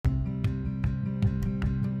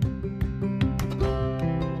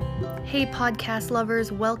Hey podcast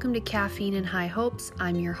lovers, welcome to Caffeine and High Hopes.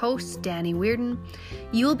 I'm your host, Danny Weirden.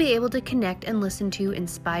 You will be able to connect and listen to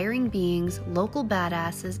inspiring beings, local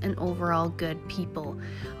badasses, and overall good people.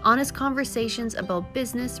 Honest conversations about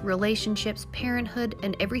business, relationships, parenthood,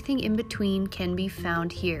 and everything in between can be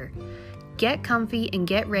found here. Get comfy and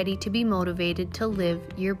get ready to be motivated to live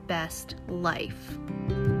your best life.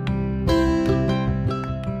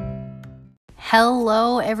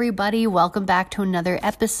 Hello, everybody. Welcome back to another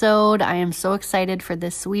episode. I am so excited for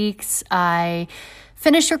this week's. I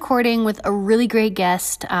finished recording with a really great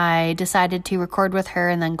guest. I decided to record with her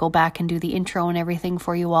and then go back and do the intro and everything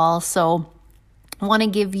for you all. So I want to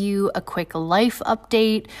give you a quick life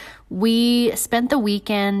update. We spent the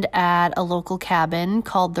weekend at a local cabin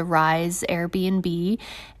called the Rise Airbnb,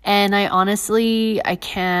 and I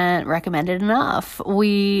can't recommend it enough.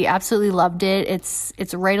 We absolutely loved it.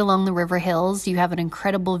 It's right along the river hills. You have an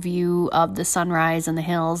incredible view of the sunrise and the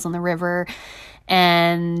hills and the river,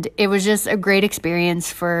 and it was just a great experience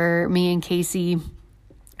for me and Casey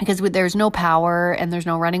because there's no power and there's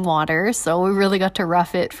no running water, so we really got to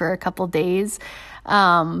rough it for a couple days.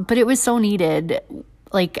 But it was so needed.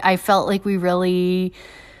 Like, I felt like we really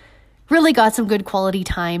got some good quality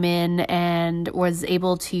time in and was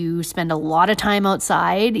able to spend a lot of time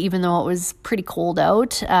outside, even though it was pretty cold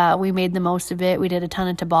out. We made the most of it. We did a ton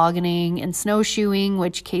of tobogganing and snowshoeing,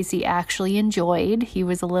 which Casey actually enjoyed. He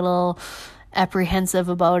was a little apprehensive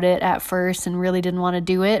about it at first and really didn't want to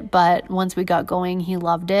do it, but once we got going, he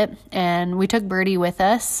loved it. And we took Birdie with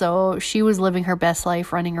us, so she was living her best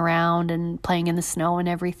life, running around and playing in the snow and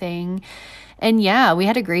everything. And yeah, we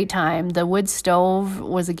had a great time. The wood stove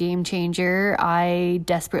was a game changer. I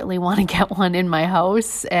desperately want to get one in my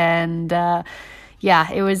house, and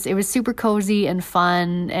it was super cozy and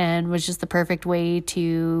fun, and was just the perfect way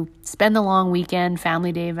to spend the long weekend,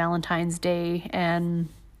 family day, Valentine's Day, and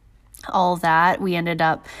all of that. We ended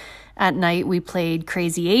up at night, we played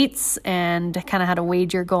Crazy Eights and kind of had a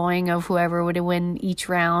wager going of whoever would win each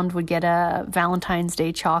round would get a Valentine's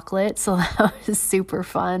Day chocolate. So that was super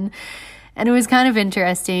fun. And it was kind of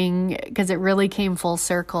interesting because it really came full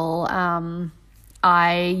circle.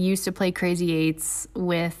 I used to play Crazy Eights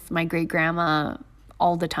with my great grandma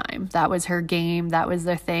all the time. That was her game. That was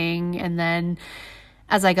their thing. And then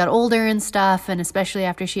as I got older and stuff, and especially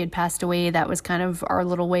after she had passed away, that was kind of our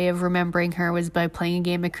little way of remembering her, was by playing a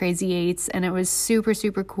game of Crazy Eights. And it was super,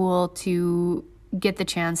 super cool to get the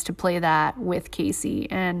chance to play that with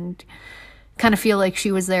Casey and kind of feel like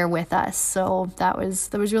she was there with us. So that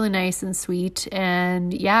was really nice and sweet.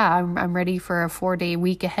 And yeah, I'm ready for a 4-day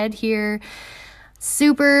week ahead here.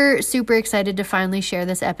 Super, super excited to finally share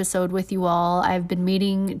this episode with you all. I've been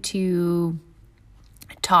meaning to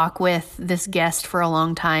talk with this guest for a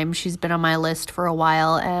long time. She's been on my list for a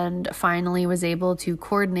while and finally was able to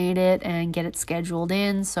coordinate it and get it scheduled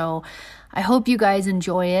in. So I hope you guys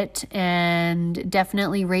enjoy it, and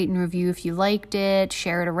definitely rate and review if you liked it,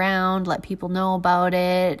 share it around, let people know about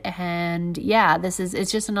it. And yeah,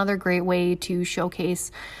 it's just another great way to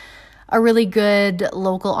showcase a really good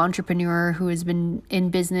local entrepreneur who has been in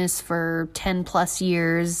business for 10 plus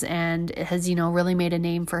years and has, really made a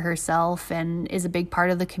name for herself and is a big part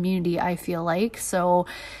of the community, I feel like. So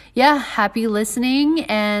yeah, happy listening,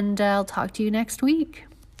 and I'll talk to you next week.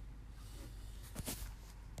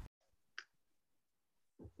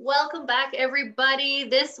 Welcome back, everybody.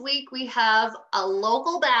 This week we have a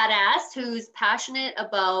local badass who's passionate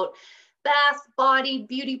about bath, body,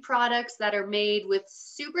 beauty products that are made with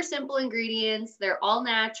super simple ingredients. They're all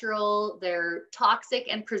natural. They're toxic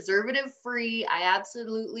and preservative free. I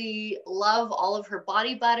absolutely love all of her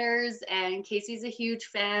body butters, and Casey's a huge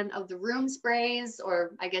fan of the room sprays,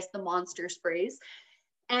 or I guess the monster sprays.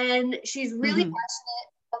 And she's really passionate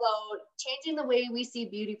about changing the way we see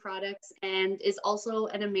beauty products and is also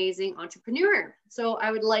an amazing entrepreneur. So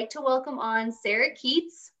I would like to welcome on Sarah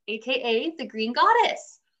Keats, aka the Green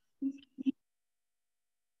Goddess.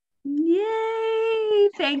 Yay!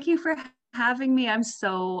 Thank you for having me. I'm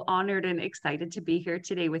so honored and excited to be here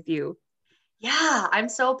today with you. Yeah, I'm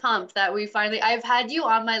so pumped that I've had you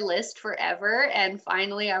on my list forever, and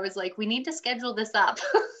finally I was like, we need to schedule this up.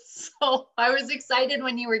 So I was excited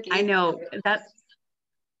when you were game. I know that's.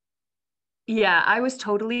 Yeah, I was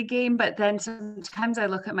totally game, but then sometimes I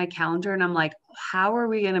look at my calendar and I'm like, how are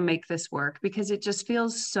we going to make this work? Because it just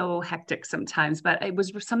feels so hectic sometimes. But it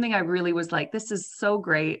was something I really was like, this is so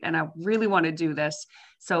great, and I really want to do this.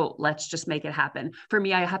 So let's just make it happen. For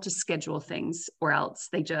me, I have to schedule things, or else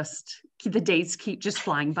the days keep just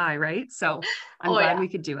flying by, right? So I'm glad we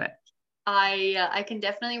could do it. I can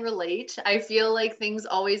definitely relate. I feel like you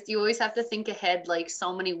always have to think ahead like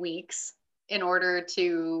so many weeks in order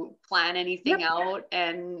to plan anything out,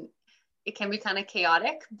 and it can be kind of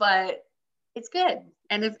chaotic, but it's good.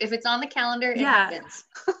 And if it's on the calendar, it happens.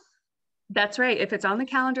 That's right. If it's on the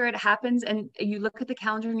calendar, it happens. And you look at the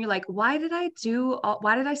calendar and you're like, why did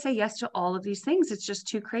I say yes to all of these things? It's just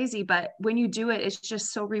too crazy. But when you do it, it's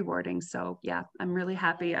just so rewarding. So yeah, I'm really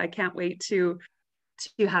happy. I can't wait to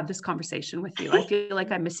have this conversation with you. I feel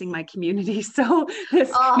like I'm missing my community. So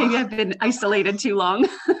maybe I've been isolated too long.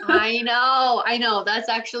 I know. That's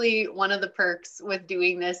actually one of the perks with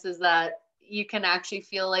doing this, is that you can actually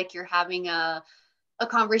feel like you're having a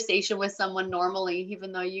conversation with someone normally,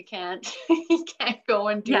 even though you can't go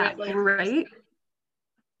and do it. Like, right.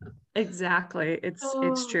 Exactly.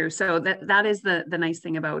 It's true. So that is the nice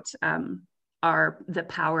thing about the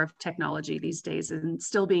power of technology these days, and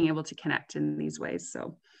still being able to connect in these ways.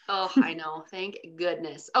 So I know. Thank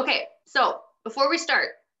goodness. Okay. So before we start,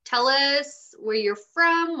 tell us where you're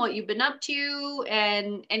from, what you've been up to,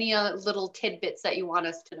 and any little tidbits that you want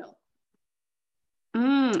us to know.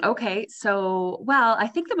 Okay. So, well, I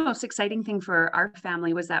think the most exciting thing for our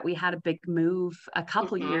family was that we had a big move a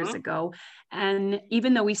couple years ago. And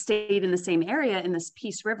even though we stayed in the same area in this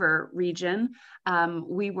Peace River region,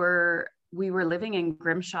 we were living in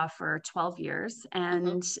Grimshaw for 12 years.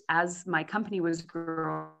 And as my company was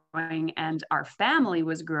growing and our family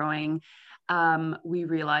was growing, we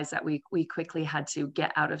realized that we quickly had to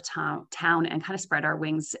get out of town and kind of spread our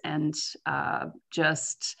wings and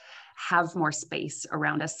just have more space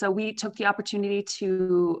around us. So we took the opportunity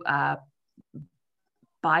to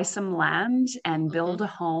buy some land and build a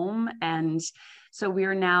home. And so we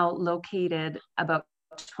are now located about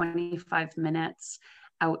 25 minutes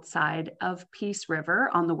outside of Peace River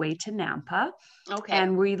on the way to Nampa. Okay.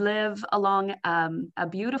 And we live along a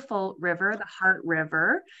beautiful river, the Heart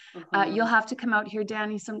River. You'll have to come out here,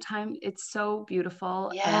 Danny, sometime. It's so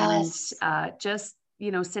beautiful. Yes. And just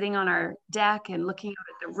sitting on our deck and looking out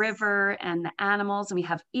at the river and the animals, and we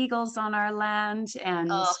have eagles on our land,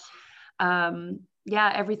 and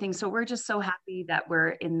everything. So we're just so happy that we're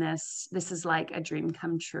in this. This is like a dream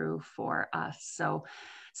come true for us.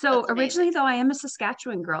 So originally, though, I am a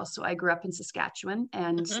Saskatchewan girl. So I grew up in Saskatchewan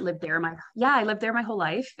and lived there. I lived there my whole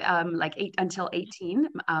life, until 18,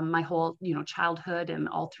 my whole, childhood and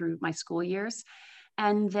all through my school years.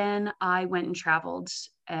 And then I went and traveled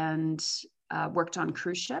and worked on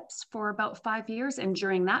cruise ships for about 5 years. And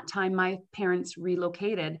during that time, my parents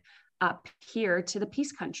relocated up here to the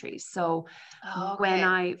Peace Country. So when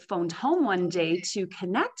I phoned home one day to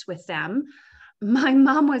connect with them, my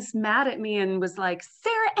mom was mad at me and was like,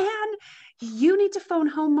 Sarah Ann, you need to phone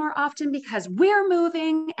home more often because we're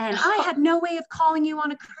moving and I had no way of calling you on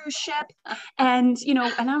a cruise ship. And,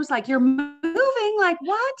 and I was like, you're moving? Like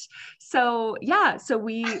what? So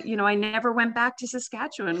we, I never went back to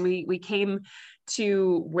Saskatchewan. We came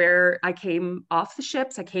to where I came off the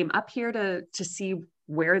ships. I came up here to see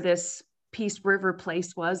where this Peace River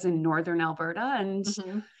place was in Northern Alberta. And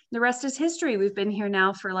the rest is history. We've been here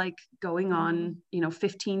now for going on,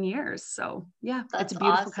 15 years. So it's a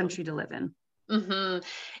beautiful country to live in.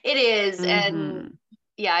 It is. And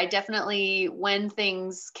I definitely, when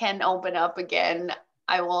things can open up again,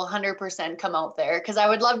 I will 100% come out there because I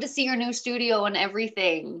would love to see your new studio and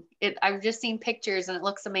everything. I've just seen pictures and it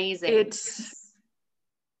looks amazing.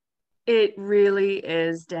 It really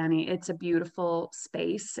is, Danny. It's a beautiful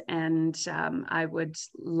space, and I would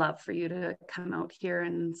love for you to come out here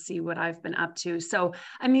and see what I've been up to. So,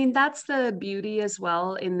 I mean, that's the beauty as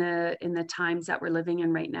well in the times that we're living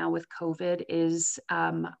in right now with COVID is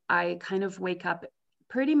I kind of wake up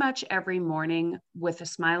pretty much every morning with a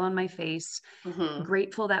smile on my face,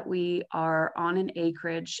 grateful that we are on an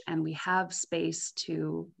acreage and we have space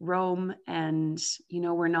to roam and,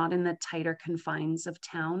 we're not in the tighter confines of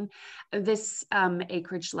town. This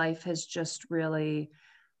acreage life has just really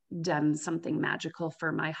done something magical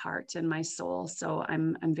for my heart and my soul. So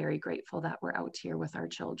I'm very grateful that we're out here with our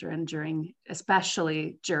children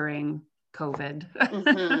especially during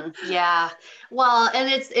COVID. Yeah. Well, and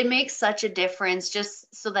it makes such a difference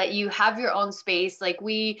just so that you have your own space. Like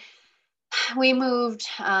we moved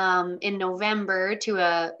in November to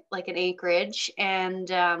an acreage,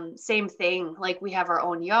 and same thing. Like we have our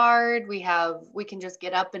own yard. We can just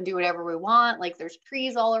get up and do whatever we want. Like there's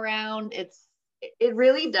trees all around. It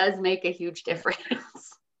really does make a huge difference.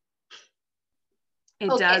 It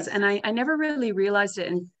does. And I never really realized it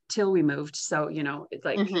until we moved. So, it's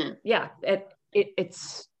like,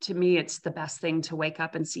 it's to me, it's the best thing to wake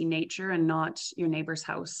up and see nature and not your neighbor's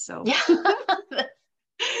house. So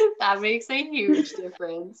That makes a huge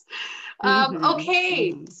difference.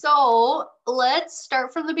 Okay, Mhm. so let's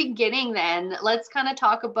start from the beginning then. Let's kind of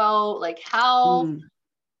talk about like Mm.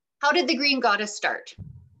 how did the Green Goddess start?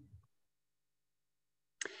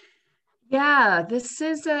 Yeah, this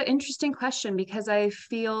is an interesting question because I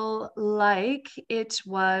feel like it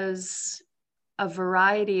was a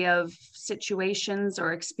variety of situations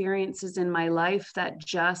or experiences in my life that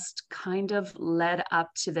just kind of led up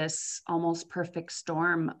to this almost perfect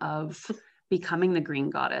storm of becoming the Green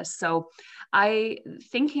Goddess. So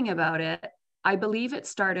thinking about it, I believe it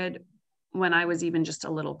started when I was even just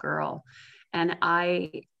a little girl. And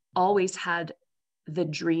I always had the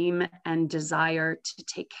dream and desire to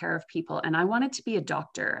take care of people. And I wanted to be a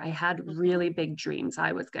doctor. I had really big dreams.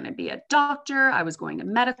 I was going to be a doctor. I was going to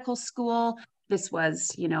medical school. This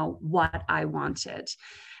was, what I wanted.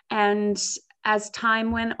 And as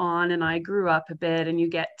time went on and I grew up a bit, and you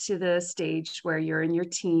get to the stage where you're in your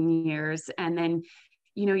teen years, and then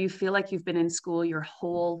you feel like you've been in school your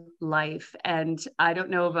whole life. And I don't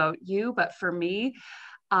know about you, but for me,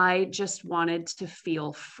 I just wanted to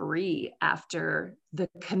feel free after the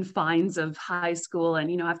confines of high school.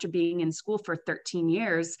 And, after being in school for 13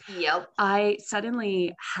 years, Yep. I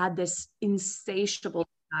suddenly had this insatiable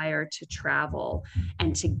desire to travel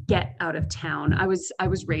and to get out of town. I was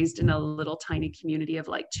raised in a little tiny community of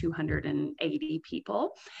like 280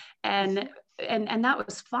 people. And and that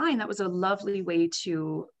was fine. That was a lovely way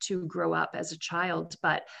to grow up as a child,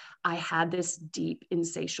 but I had this deep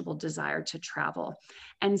insatiable desire to travel.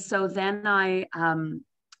 And so then I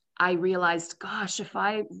realized, gosh, if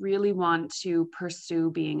I really want to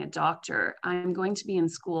pursue being a doctor, I'm going to be in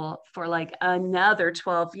school for like another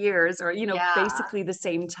 12 years, or, Yeah. basically the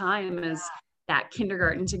same time as that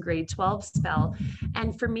kindergarten to grade 12 spell.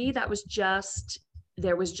 And for me, there was just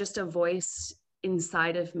a voice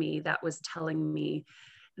inside of me that was telling me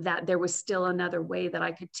that there was still another way that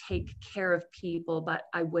I could take care of people, but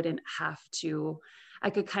I wouldn't have to. I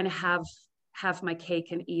could kind of have my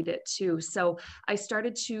cake and eat it too. So I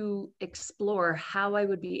started to explore how I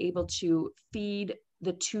would be able to feed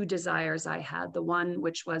the two desires I had, the one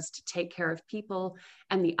which was to take care of people,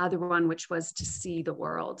 and the other one which was to see the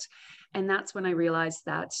world. And that's when I realized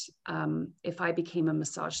that if I became a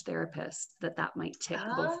massage therapist, that might tick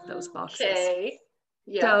both of those boxes. Okay.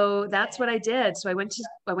 Yeah. So that's what I did. So I went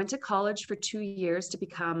to college for 2 years to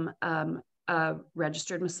become a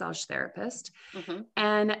registered massage therapist. Mm-hmm.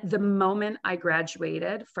 And the moment I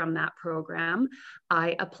graduated from that program,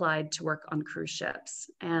 I applied to work on cruise ships,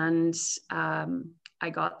 and I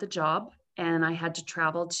got the job. And I had to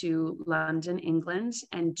travel to London, England,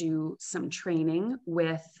 and do some training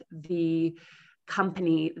with the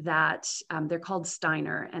company that they're called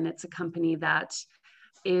Steiner. And it's a company that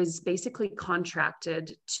is basically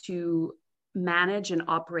contracted to manage and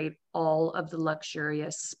operate all of the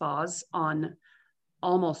luxurious spas on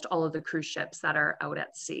almost all of the cruise ships that are out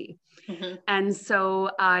at sea. Mm-hmm. And so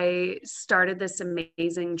I started this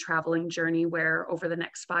amazing traveling journey where over the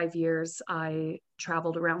next 5 years, I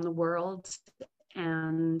traveled around the world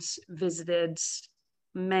and visited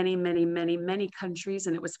many, many, many, many countries,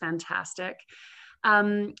 and it was fantastic.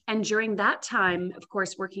 And during that time, of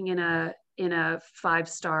course, working in a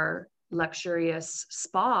five-star luxurious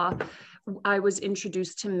spa, I was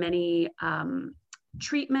introduced to many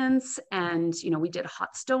treatments, and we did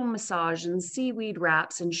hot stone massage and seaweed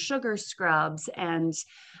wraps and sugar scrubs, and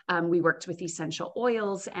we worked with essential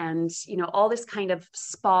oils and all this kind of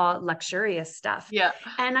spa luxurious stuff. Yeah.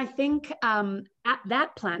 And I think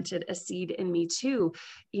that planted a seed in me too.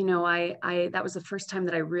 I that was the first time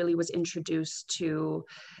that I really was introduced to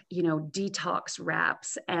detox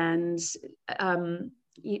wraps and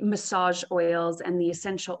massage oils and the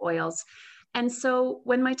essential oils. And so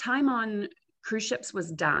when my time on cruise ships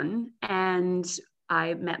was done, and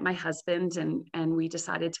I met my husband, and we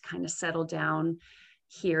decided to kind of settle down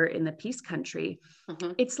here in the Peace Country.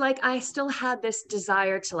 Mm-hmm. It's like I still had this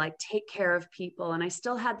desire to like take care of people, and I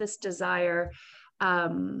still had this desire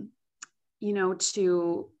to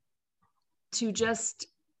just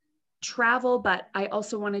travel, but I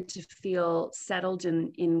also wanted to feel settled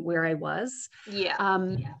in where I was. Yeah.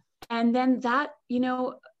 And then that,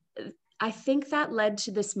 I think that led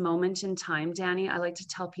to this moment in time, Danny. I like to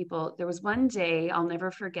tell people there was one day, I'll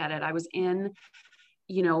never forget it. I was in,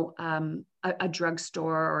 a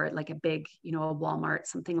drugstore, or like a big, a Walmart,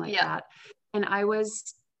 something like that. And I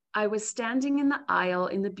was standing in the aisle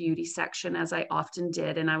in the beauty section, as I often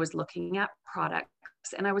did, and I was looking at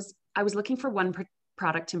products, and I was looking for one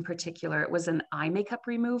product in particular. It was an eye makeup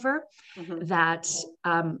remover that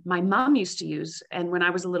my mom used to use. And when I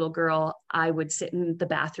was a little girl, I would sit in the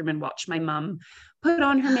bathroom and watch my mom put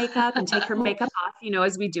on her makeup and take her makeup off, you know,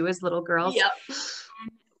 as we do as little girls. Yep.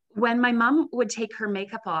 When my mom would take her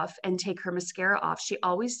makeup off and take her mascara off, she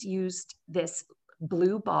always used this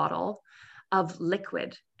blue bottle of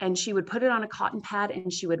liquid, and she would put it on a cotton pad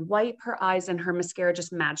and she would wipe her eyes, and her mascara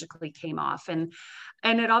just magically came off. And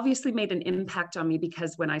it obviously made an impact on me,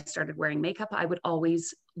 because when I started wearing makeup, I would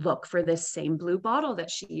always look for this same blue bottle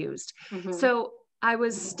that she used. Mm-hmm. So I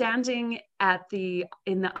was standing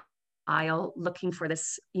in the aisle looking for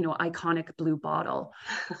this, you know, iconic blue bottle.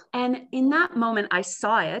 And in that moment, I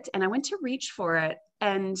saw it and I went to reach for it,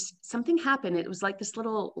 and something happened. It was like this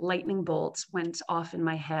little lightning bolt went off in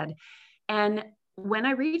my head. And when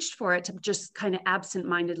I reached for it to just kind of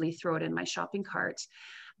absentmindedly throw it in my shopping cart,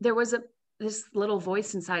 there was this little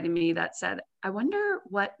voice inside of me that said, I wonder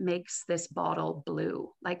what makes this bottle blue?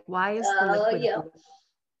 Like, why is the liquid blue?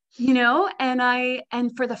 You know,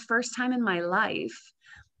 and for the first time in my life,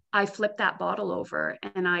 I flipped that bottle over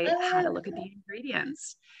and I had a look at the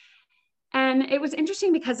ingredients. And it was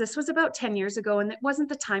interesting because this was about 10 years ago, and it wasn't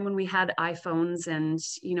the time when we had iPhones, and,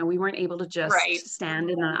 you know, we weren't able to just stand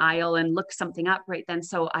in an aisle and look something up right then.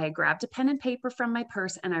 So I grabbed a pen and paper from my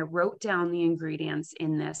purse and I wrote down the ingredients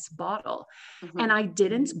in this bottle. Mm-hmm. And I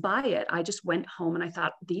didn't buy it. I just went home and I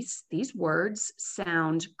thought, these words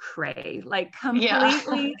sound cray, like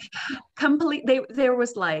completely, there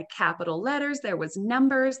was like capital letters, there was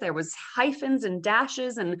numbers, there was hyphens and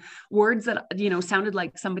dashes and words that, you know, sounded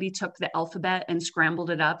like somebody took the alphabet and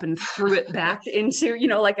scrambled it up and threw it back into, you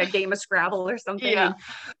know, like a game of Scrabble or something. Yeah.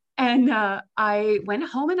 And I went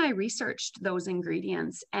home and I researched those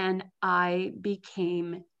ingredients, and I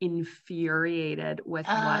became infuriated with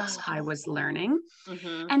what I was learning.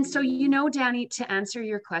 Mm-hmm. And so, you know, Danny, to answer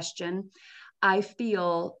your question, I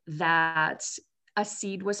feel that a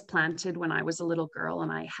seed was planted when I was a little girl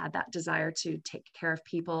and I had that desire to take care of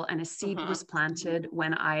people. And a seed was planted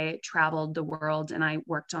when I traveled the world and I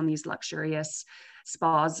worked on these luxurious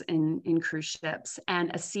spas in cruise ships.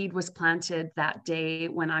 And a seed was planted that day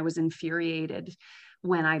when I was infuriated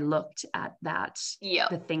when I looked at that,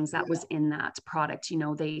 the things that was in that product. You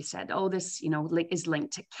know, they said, oh, this, you know, is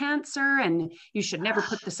linked to cancer and you should never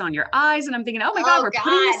put this on your eyes. And I'm thinking, oh my God, we're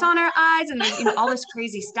putting this on our eyes, and there's, you know, all this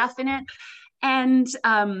crazy stuff in it. And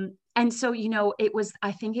so, you know,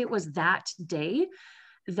 I think it was that day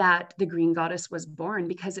that the Green Goddess was born,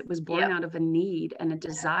 because it was born out of a need and a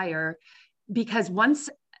desire. Because once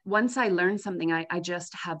I learned something, I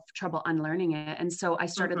just have trouble unlearning it. And so I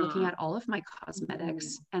started looking at all of my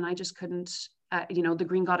cosmetics, and I just couldn't, you know, the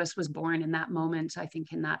Green Goddess was born in that moment, I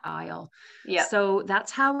think, in that aisle. Yeah. So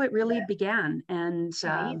that's how it really began. And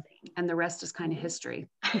the rest is kind of history.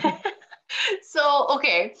 So,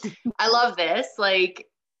 okay. I love this. Like,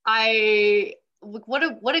 what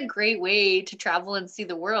a great way to travel and see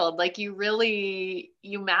the world. Like, you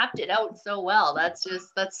mapped it out so well. That's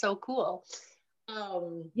so cool.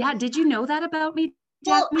 Yeah. Did you know that about me,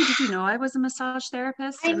 Daphne? Well, did you know I was a massage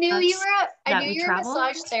therapist? I knew you were a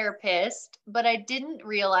massage therapist, but I didn't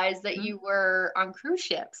realize that you were on cruise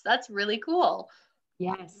ships. That's really cool.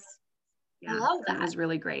 Yes. Yeah, I love that. It was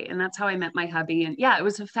really great. And that's how I met my hubby. And yeah, it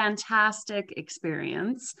was a fantastic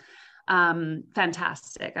experience.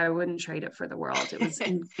 Fantastic. I wouldn't trade it for the world. It was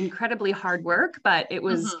incredibly hard work, but it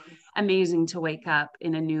was amazing to wake up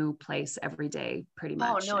in a new place every day, pretty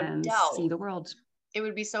much, and see the world. It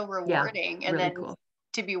would be so rewarding. And really then cool.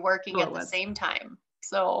 To be working at the same time.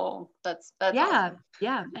 So that's awesome.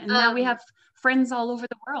 Yeah. And now we have friends all over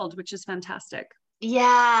the world, which is fantastic.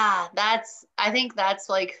 Yeah, I think that's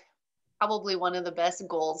like probably one of the best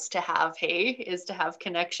goals to have, is to have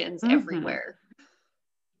connections everywhere.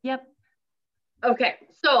 Yep. Okay.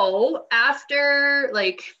 So after,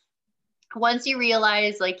 like, once you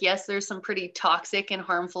realize, like, yes, there's some pretty toxic and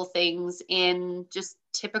harmful things in just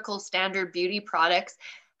typical standard beauty products,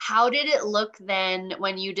 how did it look then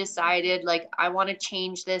when you decided, like, I want to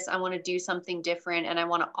change this, I want to do something different, and I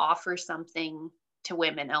want to offer something to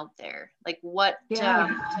women out there? Like, what did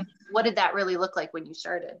that really look like when you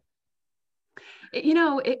started? You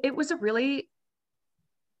know, it was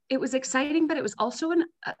it was exciting, but it was also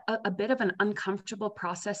a bit of an uncomfortable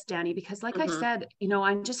process, Danny, because like I said, you know,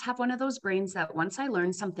 I just have one of those brains that once I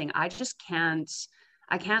learn something, I can't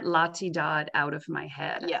la-ti-da it out of my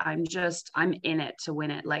head. Yeah. I'm in it to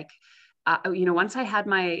win it. Like, you know, once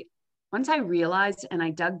I realized and I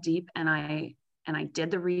dug deep and I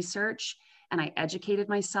did the research and I educated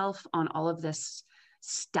myself on all of this,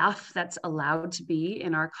 stuff that's allowed to be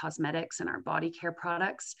in our cosmetics and our body care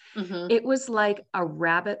products, Mm-hmm. it was like a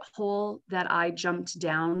rabbit hole that I jumped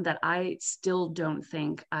down that I still don't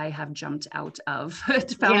think I have jumped out of,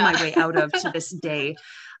 found my way out of to this day.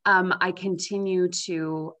 I continue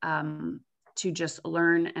to just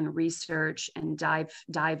learn and research and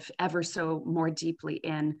dive ever so more deeply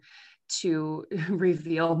in to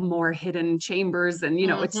reveal more hidden chambers. And,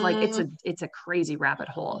 it's like, it's a crazy rabbit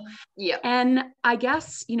hole. Yeah. And I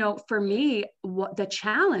guess, for me, what the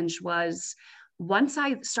challenge was, once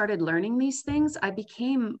I started learning these things, I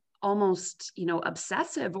became almost,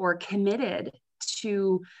 obsessive or committed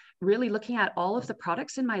to really looking at all of the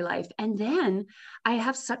products in my life. And then I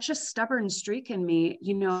have such a stubborn streak in me,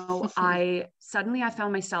 I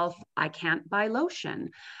found myself, I can't buy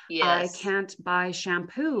lotion. Yes. I can't buy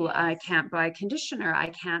shampoo. I can't buy conditioner. I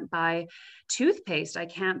can't buy toothpaste. I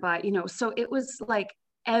can't buy, so it was like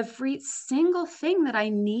every single thing that I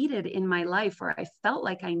needed in my life, or I felt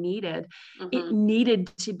like I needed, it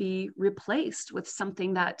needed to be replaced with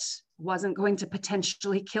something that wasn't going to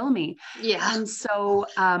potentially kill me. Yeah. And so,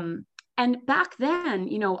 and back then,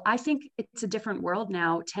 I think it's a different world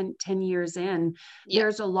now, 10 years in,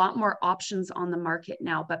 there's a lot more options on the market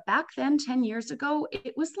now. But back then, 10 years ago,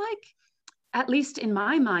 it was like, at least in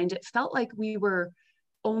my mind, it felt like we were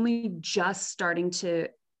only just starting to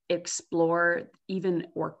explore even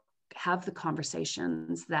or have the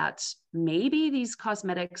conversations that maybe these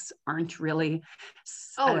cosmetics aren't really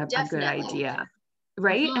a good idea.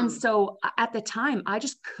 Right. And so at the time, I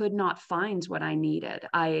just could not find what I needed.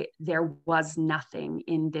 There was nothing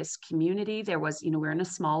in this community. There was, we're in a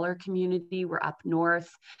smaller community. We're up north.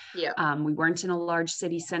 Yeah. We weren't in a large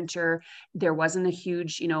city center. There wasn't a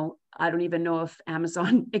huge, I don't even know if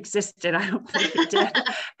Amazon existed. I don't think it did.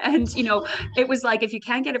 And, it was like, if you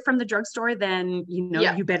can't get it from the drugstore, then,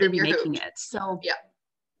 you better be making it. So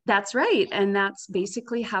that's right. And that's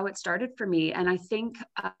basically how it started for me. And I think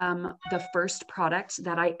the first product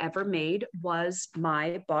that I ever made was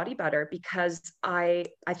my body butter, because I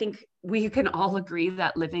think we can all agree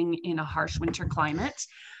that living in a harsh winter climate,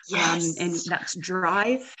 and that's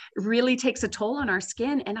dry, really takes a toll on our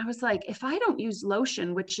skin. And I was like, if I don't use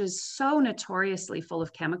lotion, which is so notoriously full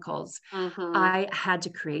of chemicals, I had to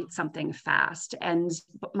create something fast. And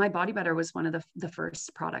my body butter was one of the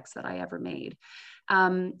first products that I ever made.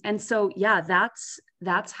 And so,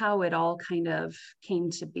 that's how it all kind of came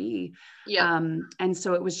to be. And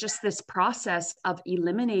so it was just this process of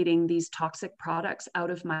eliminating these toxic products out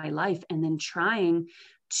of my life and then trying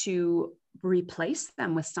to replace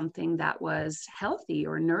them with something that was healthy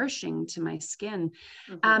or nourishing to my skin.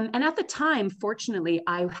 And at the time, fortunately,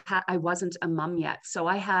 I wasn't a mom yet. So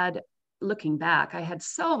looking back, I had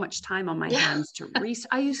so much time on my hands to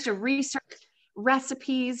I used to research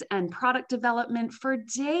recipes and product development for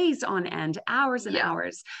days on end, hours and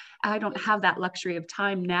hours. I don't have that luxury of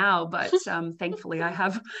time now, but thankfully I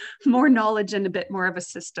have more knowledge and a bit more of a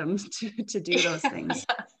system to do those things.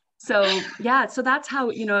 So so that's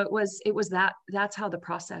how, that's how the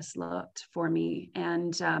process looked for me.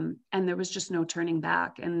 And there was just no turning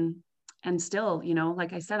back. And still,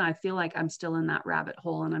 like I said, I feel like I'm still in that rabbit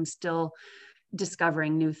hole, and I'm still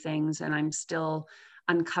discovering new things, and I'm still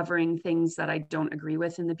uncovering things that I don't agree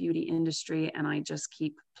with in the beauty industry. And I just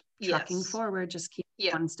keep trucking forward, just keep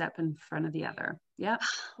one step in front of the other. Yeah.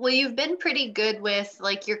 Well, you've been pretty good with,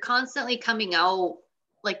 like, you're constantly coming out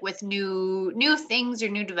like with new things or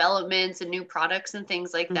new developments and new products and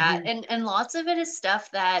things like that. And lots of it is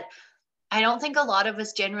stuff that I don't think a lot of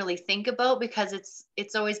us generally think about, because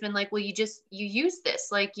it's always been like, well, you use this.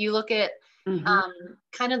 Like, you look at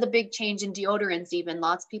kind of the big change in deodorants, even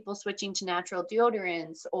lots of people switching to natural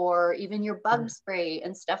deodorants, or even your bug spray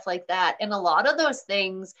and stuff like that. And a lot of those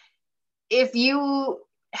things, if you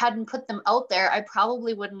hadn't put them out there, I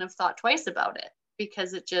probably wouldn't have thought twice about it,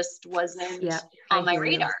 because it just wasn't on my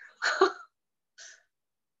radar.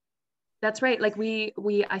 That's right. Like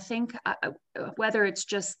I think whether it's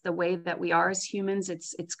just the way that we are as humans,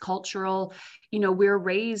 it's cultural. We're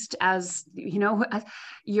raised as,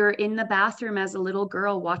 you're in the bathroom as a little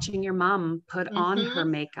girl watching your mom put on her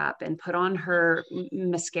makeup and put on her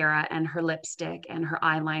mascara and her lipstick and her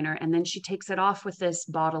eyeliner. And then she takes it off with this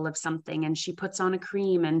bottle of something, and she puts on a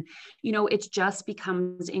cream, and, it just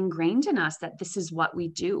becomes ingrained in us that this is what we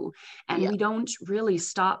do. And we don't really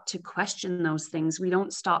stop to question those things. We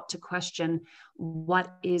don't stop to question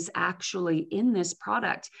what is actually in this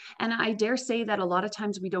product. And I dare say that a lot of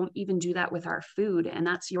times we don't even do that with our food. And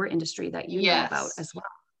that's your industry that you know about as well.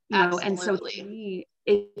 And so to me,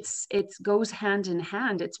 it goes hand in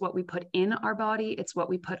hand. It's what we put in our body, it's what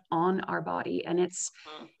we put on our body, and it's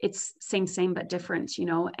same but different,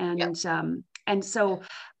 and so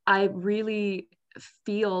I really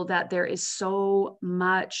feel that there is so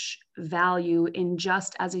much value in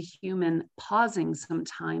just as a human pausing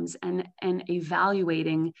sometimes and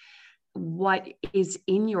evaluating what is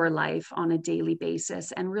in your life on a daily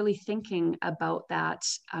basis and really thinking about that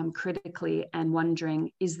critically and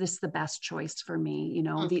wondering, is this the best choice for me?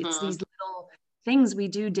 It's these little things we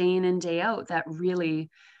do day in and day out that really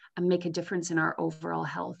make a difference in our overall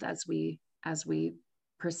health as we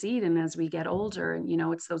proceed and as we get older. And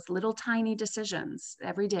it's those little tiny decisions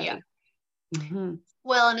every day.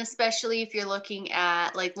 Well, and especially if you're looking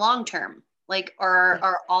at like long term, like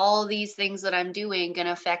are all these things that I'm doing going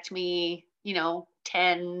to affect me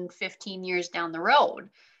 10, 15 years down the road?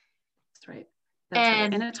 That's right.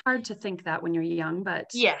 And it's hard to think that when you're young,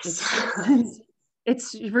 but yes,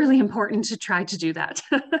 it's really important to try to do that.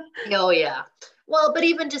 Oh yeah. Well, but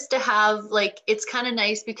even just to have it's kind of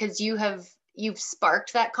nice because you've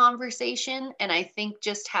sparked that conversation. And I think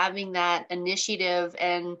just having that initiative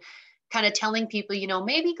and kind of telling people,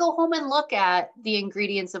 maybe go home and look at the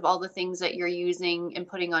ingredients of all the things that you're using and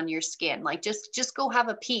putting on your skin. Like just go have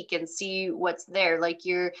a peek and see what's there. Like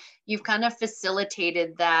you've kind of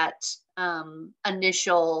facilitated that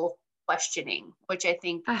initial questioning, which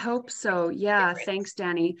I hope so. Yeah. Thanks,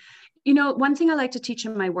 Danny. One thing I like to teach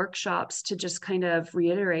in my workshops, to just kind of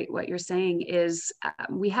reiterate what you're saying, is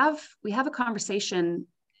we have a conversation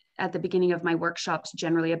at the beginning of my workshops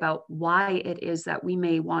generally about why it is that we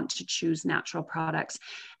may want to choose natural products.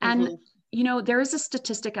 And there is a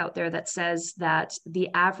statistic out there that says that the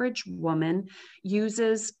average woman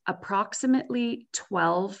uses approximately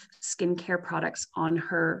 12 skincare products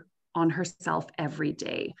on herself every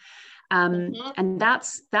day. And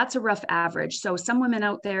that's a rough average. So some women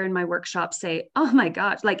out there in my workshop say, oh my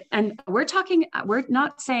gosh, and we're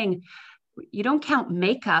not saying, you don't count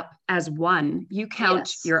makeup as one. You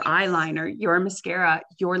count your eyeliner, your mascara,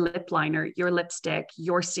 your lip liner, your lipstick,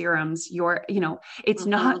 your serums, it's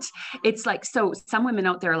not, it's like, so some women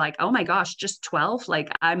out there are like, oh my gosh, just 12. Like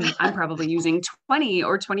I'm probably using 20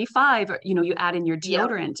 or 25, you add in your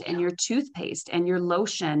deodorant and your toothpaste and your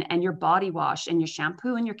lotion and your body wash and your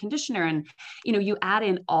shampoo and your conditioner. And, you add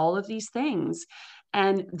in all of these things.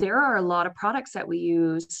 And there are a lot of products that we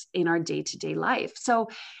use in our day-to-day life. So,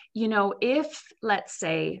 if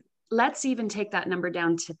let's even take that number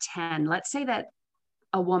down to 10, let's say that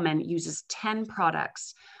a woman uses 10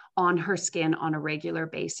 products on her skin on a regular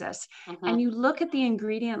basis, and you look at the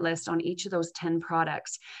ingredient list on each of those 10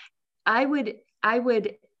 products, I would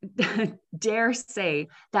dare say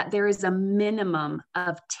that there is a minimum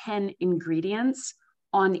of 10 ingredients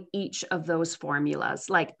on each of those formulas,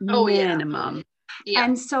 minimum. Yeah. Yeah.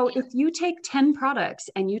 And so if you take 10 products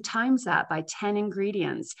and you times that by 10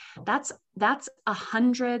 ingredients, that's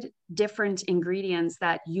 100 different ingredients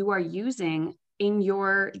that you are using in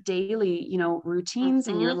your daily, routines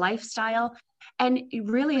and your lifestyle. And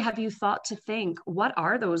really, have you thought to think, what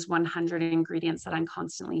are those 100 ingredients that I'm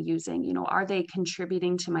constantly using? Are they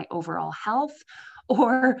contributing to my overall health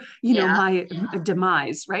or, my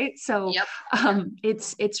demise, right? So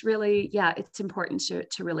it's really, it's important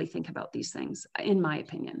to really think about these things, in my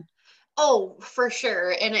opinion. Oh, for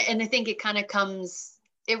sure. And I think it kind of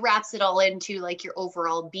it wraps it all into like your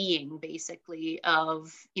overall being, basically,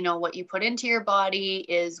 of, what you put into your body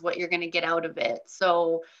is what you're going to get out of it.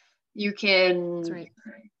 So you can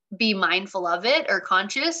be mindful of it or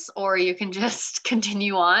conscious, or you can just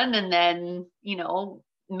continue on and then,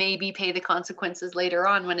 maybe pay the consequences later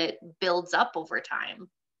on when it builds up over time.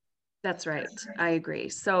 That's right. I agree.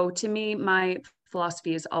 So to me, my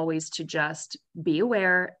philosophy is always to just be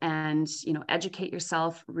aware and, educate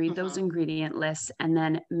yourself, read those ingredient lists, and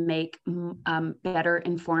then make better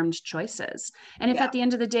informed choices. And if at the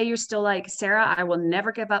end of the day, you're still like, Sarah, I will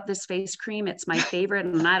never give up this face cream, it's my favorite,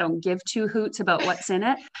 and I don't give two hoots about what's in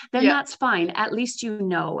it, then that's fine. At least you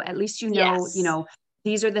know,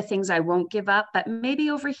 these are the things I won't give up, but maybe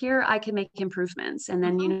over here I can make improvements, and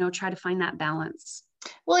then, try to find that balance.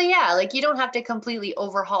 Well, yeah, you don't have to completely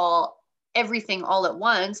overhaul everything all at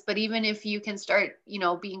once, but even if you can start,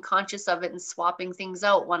 being conscious of it and swapping things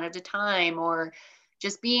out one at a time, or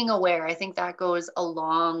just being aware, I think that goes a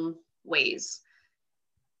long ways.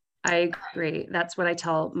 I agree. That's what I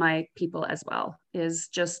tell my people as well, is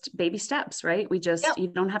just baby steps, right? You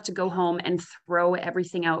don't have to go home and throw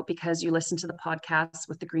everything out because you listened to the podcast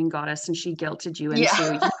with the Green Goddess and she guilted you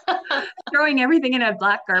into throwing everything in a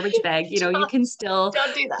black garbage bag. You can still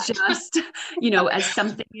Don't do that. just, as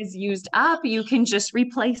something is used up, you can just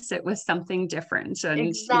replace it with something different. And,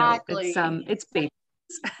 Exactly. it's baby.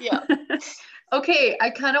 Yeah. Okay. I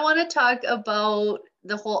kind of want to talk about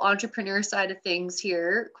the whole entrepreneur side of things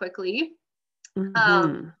here quickly.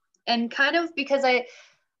 Mm-hmm. And kind of because I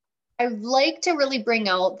like to really bring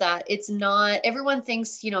out that it's not, everyone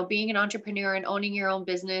thinks, being an entrepreneur and owning your own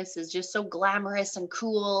business is just so glamorous and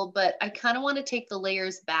cool. But I kind of want to take the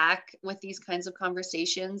layers back with these kinds of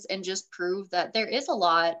conversations and just prove that there is a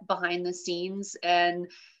lot behind the scenes. And,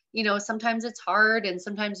 sometimes it's hard and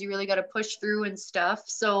sometimes you really got to push through and stuff.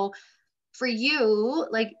 So for you,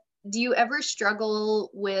 like, do you ever struggle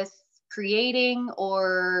with creating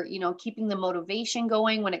or keeping the motivation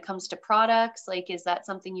going when it comes to products? Like, is that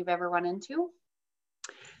something you've ever run into?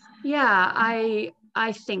 Yeah,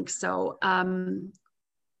 I think so. In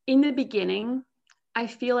the beginning, I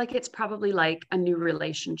feel like it's probably like a new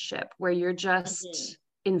relationship where you're just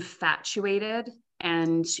infatuated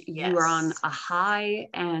and you are on a high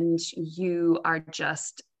and you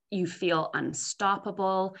feel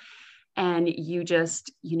unstoppable. And you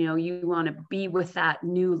just, you want to be with that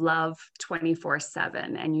new love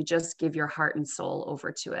 24/7, and you just give your heart and soul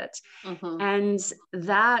over to it. And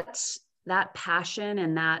that passion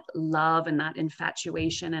and that love and that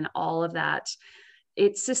infatuation and all of that,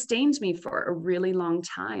 it sustained me for a really long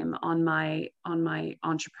time on my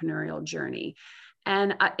entrepreneurial journey.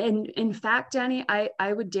 And in fact, Danny,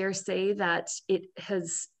 I would dare say that it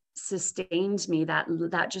has sustained me, that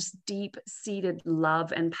just deep seated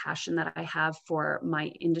love and passion that I have for my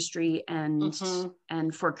industry and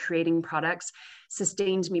for creating products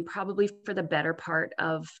sustained me probably for the better part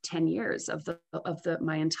of 10 years of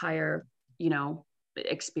my entire,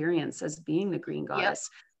 experience as being the Green Goddess.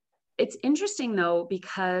 Yep. It's interesting though,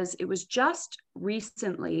 because it was just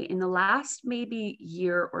recently in the last maybe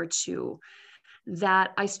year or two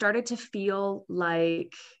that I started to feel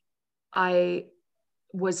like I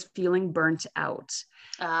was feeling burnt out.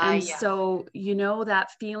 So, that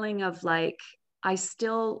feeling of like, I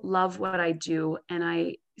still love what I do and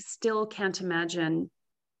I still can't imagine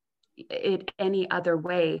it any other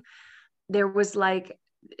way. There was like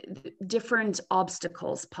different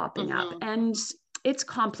obstacles popping up, and it's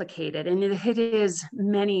complicated, and it is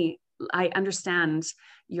many. I understand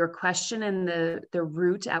your question and the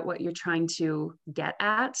root at what you're trying to get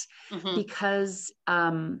at, because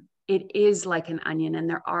it is like an onion and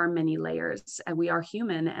there are many layers, and we are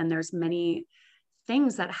human, and there's many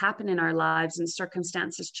things that happen in our lives and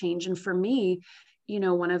circumstances change. And for me,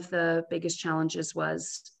 one of the biggest challenges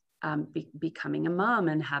was becoming a mom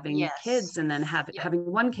and having kids, and then having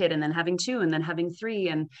one kid, and then having two, and then having three,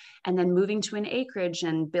 and then moving to an acreage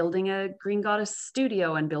and building a Green Goddess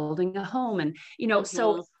studio and building a home. And,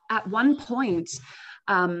 so at one point,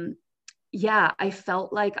 I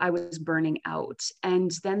felt like I was burning out.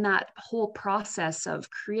 And then that whole process of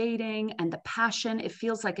creating and the passion, it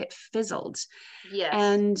feels like it fizzled.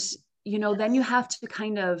 And, then you have to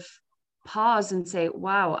kind of pause and say,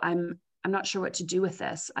 wow, I'm not sure what to do with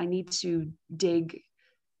this. I need to dig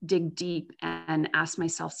deep and ask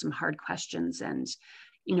myself some hard questions. And,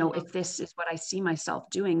 if this is what I see myself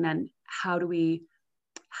doing, then how do we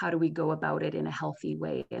go about it in a healthy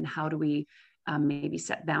way? And how do we maybe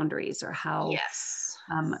set boundaries, or how,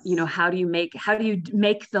 how do you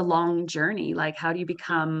make the long journey? Like, how do you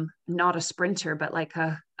become not a sprinter, but like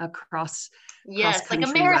a cross like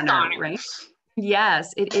a marathon runner, right?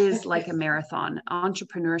 Yes, it is like a marathon.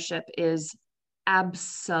 Entrepreneurship is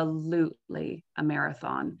absolutely a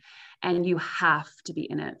marathon, and you have to be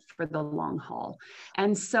in it for the long haul.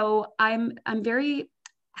 And so I'm very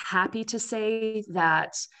happy to say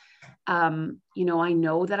that, I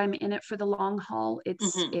know that I'm in it for the long haul.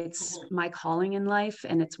 It's my calling in life,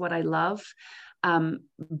 and it's what I love.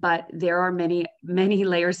 But there are many, many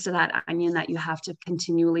layers to that onion that you have to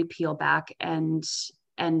continually peel back and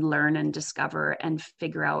learn and discover and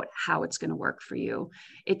figure out how it's going to work for you.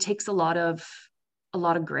 It takes a lot of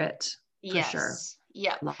grit, for sure.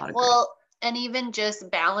 Yeah. A lot of grit. And even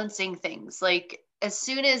just balancing things, like as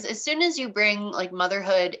soon as you bring like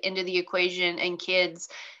motherhood into the equation and kids,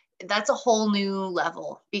 that's a whole new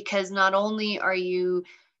level, because not only are you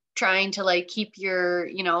trying to like keep your,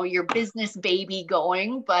 your business baby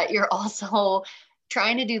going, but you're also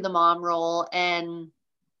trying to do the mom role. And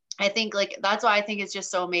I think like, that's why I think it's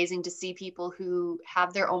just so amazing to see people who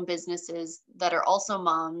have their own businesses that are also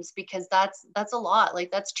moms, because that's a lot.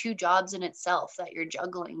 Like, that's two jobs in itself that you're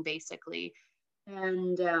juggling basically.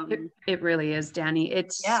 And it really is, Danny.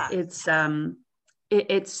 It's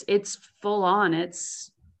full on.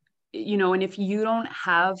 you know, and if you don't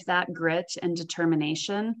have that grit and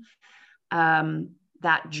determination,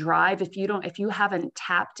 that drive, if you haven't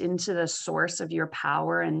tapped into the source of your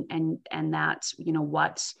power and that, you know,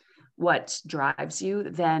 what drives you,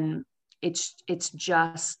 then it's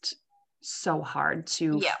just so hard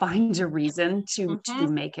to find a reason to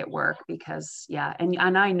make it work, because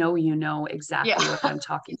and I know, you know, exactly what I'm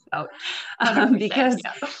talking about, because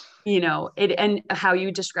you know it, and how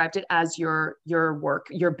you described it as your work,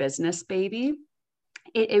 your business baby.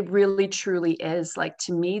 It really truly is. Like,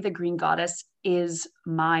 to me, the Green Goddess is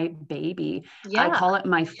my baby. I call it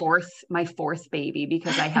my fourth baby,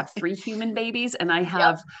 because I have 3 human babies and I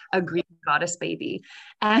have a Green Goddess baby.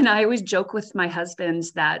 And I always joke with my husband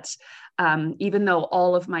that even though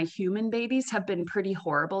all of my human babies have been pretty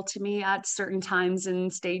horrible to me at certain times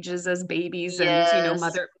and stages as babies, and you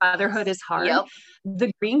know, motherhood is hard.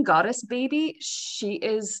 The Green Goddess baby, she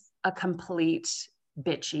is a complete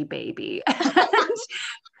bitchy baby and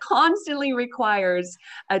constantly requires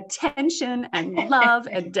attention and love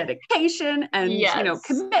and dedication and you know,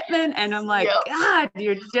 commitment, and I'm like, God,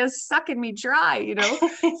 you're just sucking me dry, you know.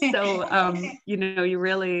 So you know, you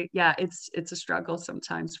really, it's a struggle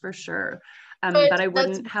sometimes, for sure. But I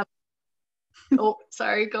wouldn't have oh,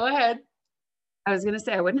 sorry, go ahead. I was going to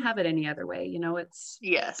say, I wouldn't have it any other way. You know, I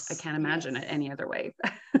can't imagine it any other way.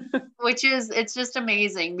 It's just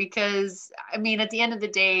amazing, because I mean, at the end of the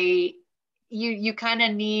day, you kind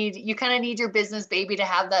of need your business baby to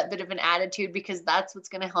have that bit of an attitude, because that's what's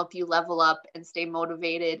going to help you level up and stay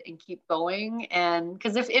motivated and keep going. And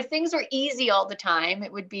because if things were easy all the time,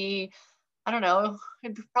 it would be, I don't know,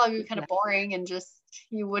 it'd probably be kind of boring, and just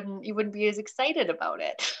you wouldn't be as excited about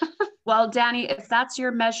it. Well, Dani, if that's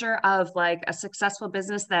your measure of like a successful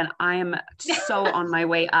business, then I am so on my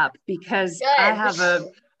way up, because I have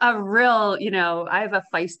a real, you know, I have a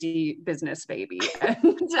feisty business baby.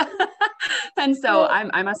 And so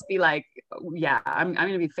I must be like, I'm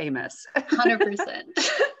going to be famous. 100%.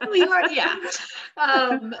 You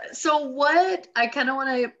are, so what I kind of want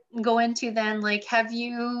to go into then, like, have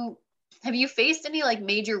you faced any like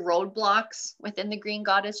major roadblocks within the Green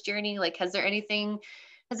Goddess journey? Like, has anything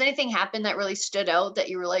happened that really stood out that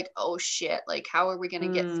you were like, oh shit, like, how are we going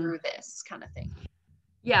to get through this kind of thing?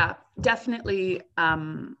 Yeah, definitely.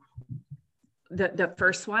 The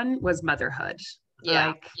first one was motherhood.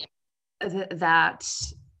 Like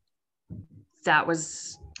that's a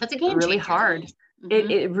game really changer. Hard.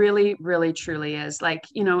 It really, really, truly is. Like,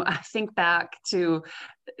 you know, I think back to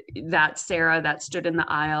that Sarah that stood in the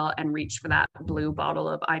aisle and reached for that blue bottle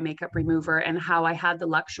of eye makeup remover, and how I had the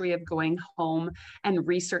luxury of going home and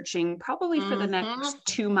researching probably for the next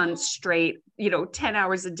 2 months straight, you know, 10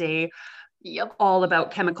 hours a day, all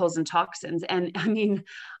about chemicals and toxins. And I mean,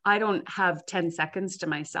 I don't have 10 seconds to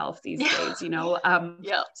myself these days, you know.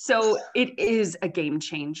 So it is a game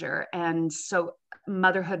changer. And so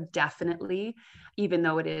motherhood, definitely, even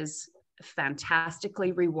though it is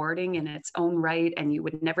fantastically rewarding in its own right, and you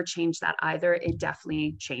would never change that either, it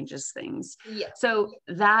definitely changes things. So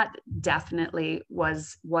that definitely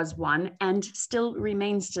was one, and still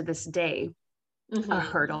remains to this day a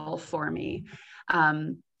hurdle for me.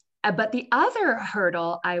 But the other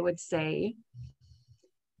hurdle, I would say,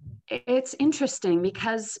 it's interesting,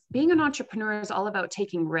 because being an entrepreneur is all about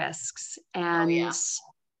taking risks, and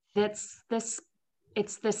it's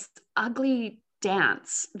this ugly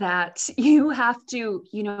dance that you have to,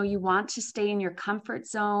 you know, you want to stay in your comfort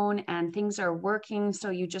zone and things are working. So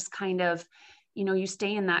you just kind of, you know, you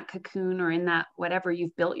stay in that cocoon or in that whatever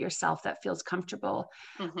you've built yourself that feels comfortable.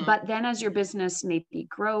 But then as your business maybe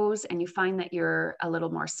grows and you find that you're a little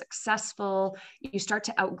more successful, you start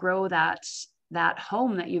to outgrow that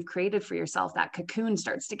home that you've created for yourself. That cocoon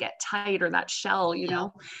starts to get tight, or that shell, you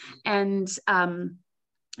know, and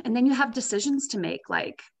then you have decisions to make,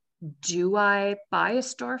 like, do I buy a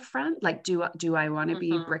storefront? Like, do I want to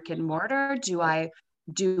be brick and mortar? Do I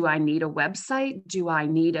need a website? Do I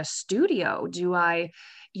need a studio? Do I,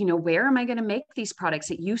 you know, where am I going to make these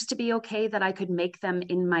products? It used to be okay that I could make them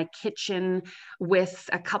in my kitchen with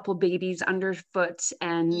a couple babies underfoot,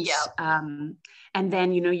 and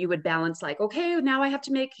then, you know, you would balance, like, okay, now I have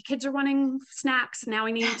to make, kids are wanting snacks. Now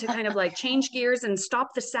I need to kind of like change gears and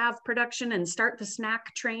stop the salve production and start the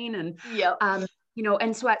snack train. And, you know,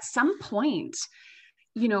 and so at some point,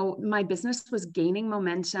 you know, my business was gaining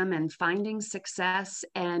momentum and finding success,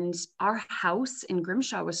 and our house in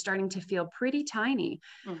Grimshaw was starting to feel pretty tiny.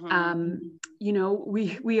 You know,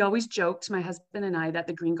 we always joked, my husband and I, that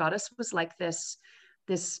the Green Goddess was like this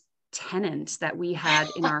tenant that we had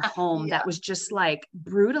in our home that was just like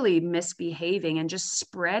brutally misbehaving and just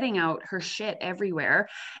spreading out her shit everywhere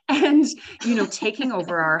and, you know, taking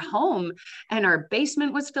over our home. And our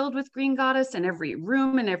basement was filled with Green Goddess, and every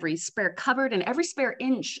room and every spare cupboard and every spare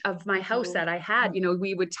inch of my house that I had, you know,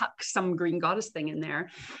 we would tuck some Green Goddess thing in there.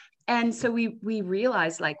 And so we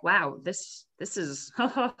realized like, wow, this is,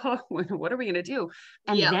 what are we going to do?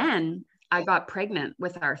 And then I got pregnant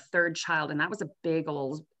with our third child, and that was a big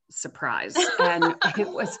old surprise. And it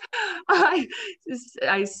was,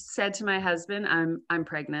 I said to my husband, I'm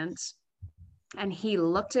pregnant. And he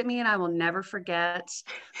looked at me, and I will never forget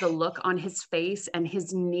the look on his face, and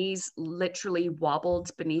his knees literally wobbled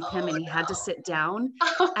beneath him, and he had to sit down.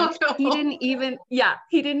 And he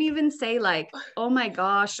didn't even say like, oh my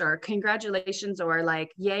gosh, or congratulations, or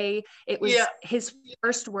like, yay. It was his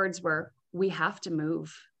first words were, we have to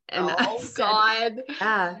move. And I said,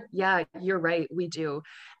 God, yeah, you're right. We do.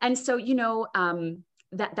 And so, you know,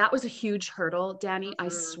 that was a huge hurdle, Dani. I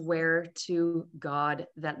swear to God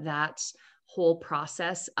that whole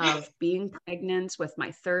process of being pregnant with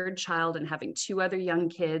my third child and having two other young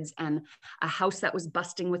kids and a house that was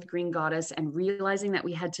busting with Green Goddess, and realizing that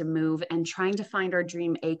we had to move and trying to find our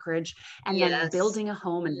dream acreage, and then building a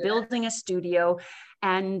home and building a studio,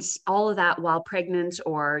 and all of that while pregnant,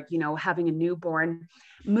 or, you know, having a newborn.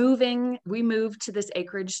 We moved to this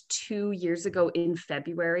acreage 2 years ago in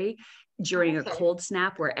February during a cold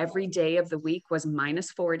snap where every day of the week was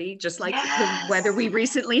 -40, just like the weather we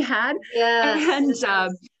recently had.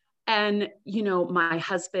 And, you know, my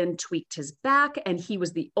husband tweaked his back, and he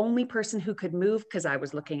was the only person who could move because I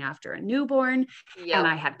was looking after a newborn, and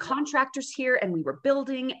I had contractors here, and we were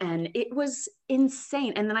building, and it was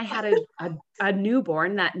insane. And then I had a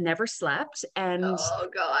newborn that never slept. And, oh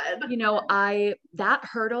God, you know, that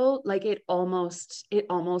hurdle, like it almost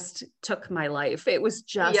took my life. It was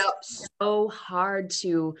just so hard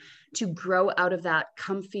to grow out of that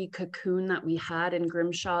comfy cocoon that we had in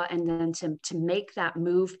Grimshaw, and then to make that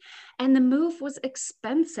move. And the move was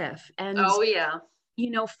expensive. And you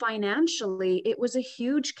know, financially, it was a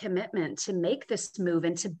huge commitment to make this move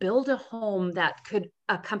and to build a home that could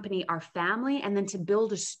accompany our family, and then to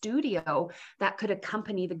build a studio that could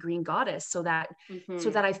accompany the Green Goddess, so that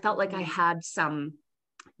I felt like I had some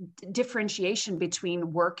differentiation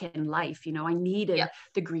between work and life. You know, I needed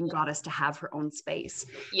the Green Goddess to have her own space.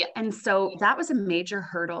 And so that was a major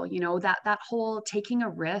hurdle, you know, that whole taking a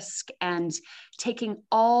risk and taking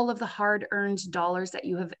all of the hard-earned dollars that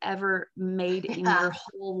you have ever made in your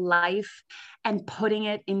whole life and putting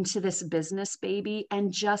it into this business baby,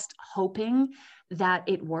 and just hoping that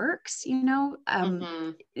it works, you know.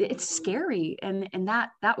 It's scary. And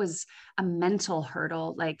that was a mental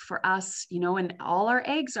hurdle, like for us, you know, and all our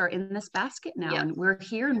eggs are in this basket now, and we're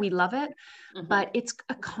here and we love it, but it's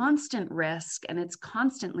a constant risk, and it's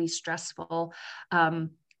constantly stressful,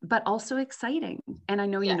 but also exciting. And I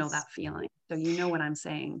know you know that feeling, so you know what I'm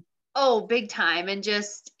saying. Oh, big time. And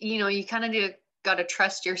just, you know, you kind of got to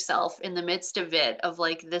trust yourself in the midst of it, of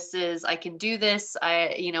like, I can do this.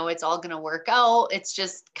 You know, it's all going to work out. It's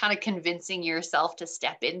just kind of convincing yourself to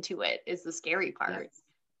step into it is the scary part. Yes.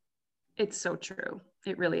 It's so true.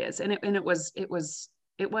 It really is. And it was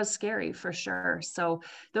scary for sure. So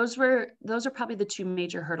those are probably the two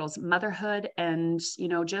major hurdles: motherhood, and, you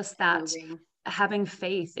know, just that having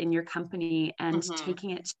faith in your company and taking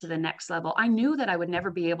it to the next level. I knew that I would never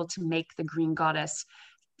be able to make the Green Goddess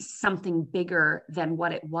something bigger than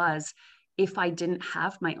what it was if I didn't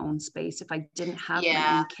have my own space, if I didn't have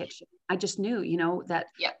my own kitchen. I just knew, you know, that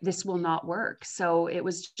this will not work. So it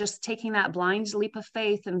was just taking that blind leap of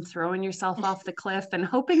faith and throwing yourself off the cliff and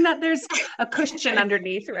hoping that there's a cushion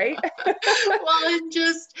underneath, right? Well,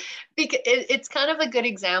 it's kind of a good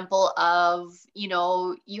example of, you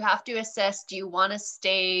know, you have to assess, do you want to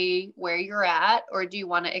stay where you're at, or do you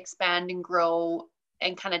want to expand and grow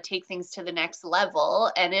and kind of take things to the next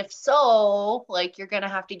level? And if so, like, you're going to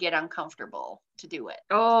have to get uncomfortable to do it.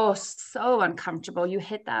 Oh, so uncomfortable. You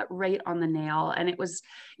hit that right on the nail. And it was,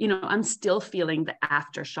 you know, I'm still feeling the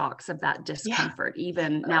aftershocks of that discomfort.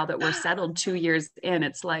 Even now that we're settled 2 years in,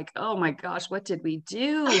 it's like, oh my gosh, what did we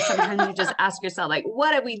do? Sometimes you just ask yourself, like,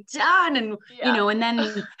 what have we done? And, you know, and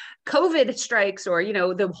then COVID strikes, or, you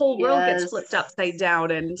know, the whole world gets flipped upside down,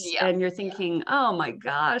 and you're thinking, oh my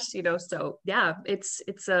gosh, you know. So yeah, it's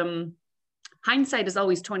hindsight is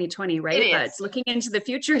always 2020, right? But looking into the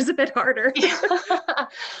future is a bit harder.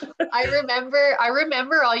 I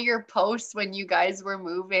remember all your posts when you guys were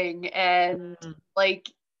moving, and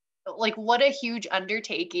like what a huge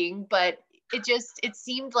undertaking, but it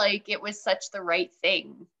seemed like it was such the right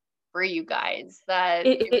thing for you guys that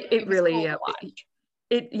it really cool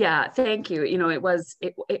Yeah, thank you. You know,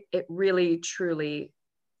 it really, truly,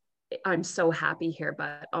 I'm so happy here,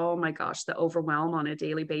 but oh my gosh, the overwhelm on a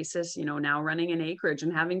daily basis, you know, now running an acreage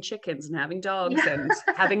and having chickens and having dogs and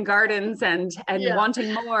having gardens and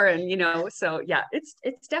wanting more. And, you know, so yeah,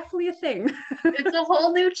 it's definitely a thing. It's a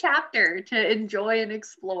whole new chapter to enjoy and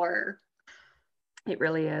explore. It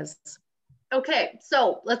really is. Okay,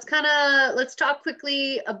 so let's talk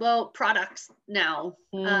quickly about products now.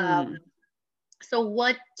 So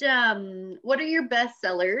what are your best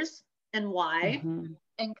sellers and why? Mm-hmm.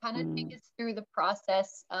 And kind of take us through the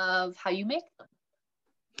process of how you make them.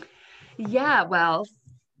 Yeah, well,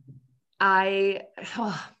 I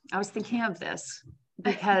was thinking of this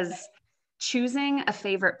because choosing a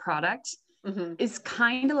favorite product is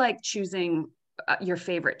kind of like choosing your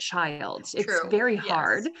favorite child. It's very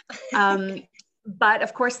hard. But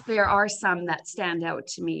of course, there are some that stand out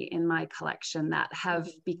to me in my collection that have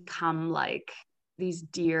become like these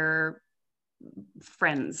dear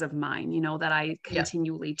friends of mine, you know, that I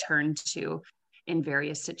continually turn to in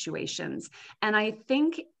various situations. And I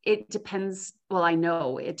think it depends. Well, I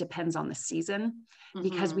know it depends on the season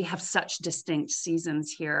because we have such distinct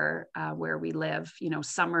seasons here where we live. You know,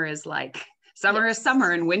 summer is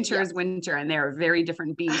summer and winter is winter, and they're very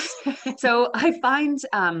different beasts. So I find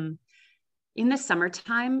in the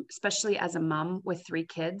summertime, especially as a mom with 3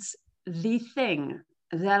 kids, the thing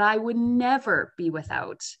that I would never be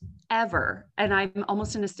without ever, and I'm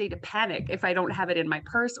almost in a state of panic if I don't have it in my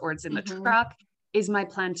purse or it's in the truck, is my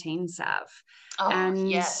plantain salve.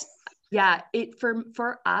 Yeah, it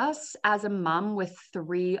for us as a mom with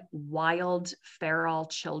 3 wild feral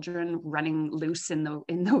children running loose in the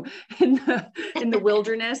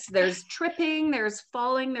wilderness, there's tripping, there's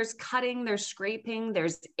falling, there's cutting, there's scraping,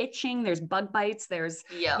 there's itching, there's bug bites, there's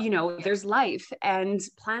you know, there's life. And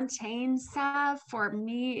plantain salve for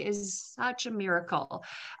me is such a miracle.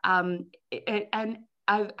 And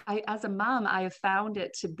I as a mom, I have found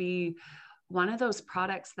it to be one of those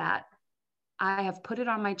products that I have put it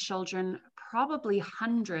on my children probably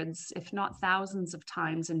hundreds, if not thousands of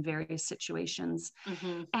times in various situations.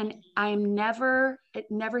 And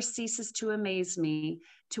it never ceases to amaze me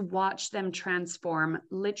to watch them transform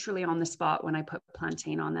literally on the spot when I put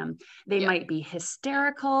plantain on them. They might be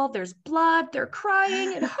hysterical. There's blood, they're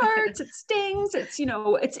crying, it hurts, it stings, it's, you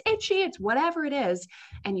know, it's itchy, it's whatever it is.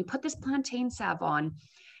 And you put this plantain salve on,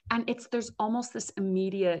 and there's almost this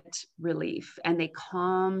immediate relief, and they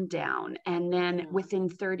calm down. And then within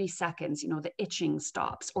 30 seconds, you know, the itching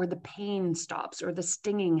stops, or the pain stops, or the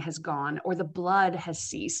stinging has gone, or the blood has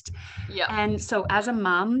ceased. And so as a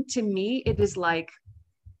mom, to me, it is like,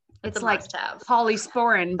 it's like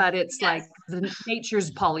polysporin, but it's like the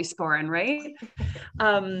nature's polysporin, right?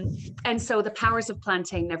 And so the powers of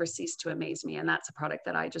plantain never cease to amaze me. And that's a product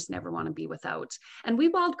that I just never want to be without. And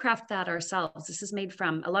we wildcraft that ourselves. This is made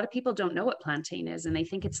from, a lot of people don't know what plantain is, and they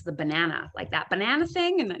think it's the banana, like that banana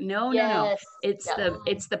thing. And no. It's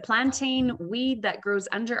the plantain weed that grows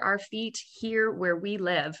under our feet here where we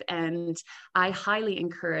live. And I highly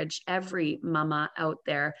encourage every mama out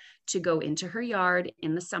there to go into her yard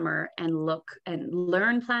in the summer and look and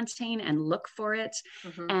learn plantain and look for it.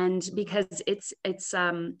 And because it's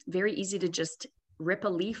very easy to just rip a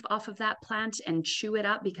leaf off of that plant and chew it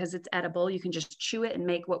up because it's edible. You can just chew it and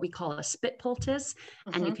make what we call a spit poultice.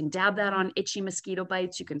 And you can dab that on itchy mosquito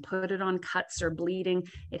bites. You can put it on cuts or bleeding.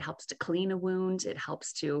 It helps to clean a wound. It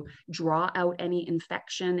helps to draw out any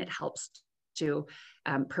infection. It helps to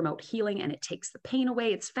promote healing, and it takes the pain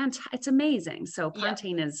away. It's fantastic. It's amazing. So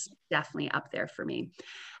plantain is definitely up there for me.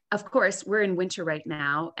 Of course, we're in winter right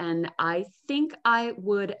now, and I think I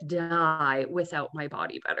would die without my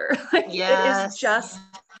body butter. It is just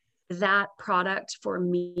that product for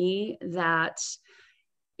me that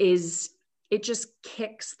it just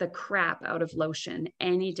kicks the crap out of lotion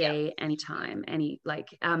any day, anytime,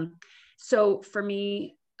 so for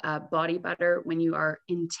me, body butter, when you are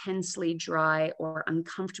intensely dry or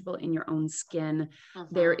uncomfortable in your own skin,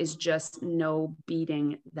 there is just no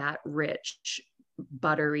beating that rich,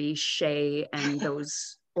 buttery shea and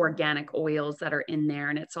those organic oils that are in there,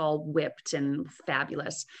 and it's all whipped and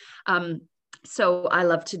fabulous. So I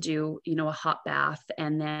love to do, you know, a hot bath.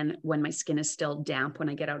 And then when my skin is still damp, when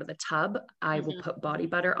I get out of the tub, I will put body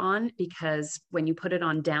butter on, because when you put it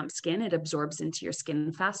on damp skin, it absorbs into your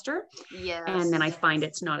skin faster. And then I find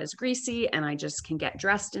it's not as greasy, and I just can get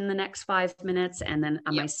dressed in the next 5 minutes. And then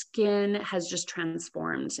my skin has just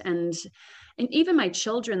transformed. And and even my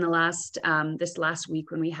children, this last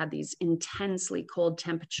week, when we had these intensely cold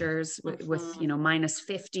temperatures with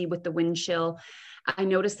 -50 with the wind chill, I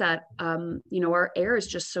noticed that, our air is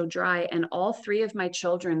just so dry, and all three of my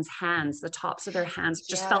children's hands, the tops of their hands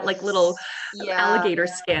just felt like little alligator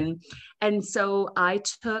skin. And so I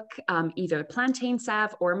took either plantain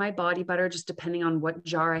salve or my body butter, just depending on what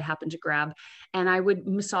jar I happened to grab. And I would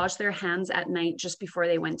massage their hands at night just before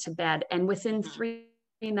they went to bed. And within 3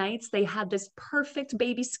 nights, they had this perfect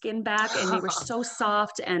baby skin back, and they were so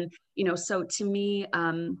soft. And, so to me,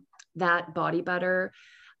 that body butter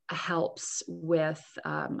helps with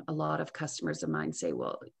a lot of customers of mine say,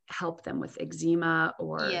 well, help them with eczema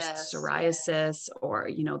or psoriasis or,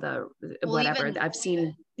 whatever. I've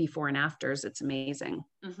seen before and afters. It's amazing.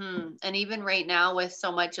 And even right now with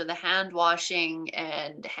so much of the hand washing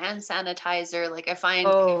and hand sanitizer, like I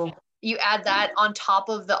find you add that on top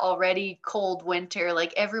of the already cold winter,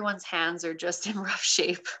 like everyone's hands are just in rough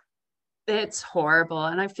shape. It's horrible.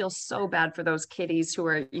 And I feel so bad for those kiddies who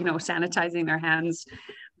are, sanitizing their hands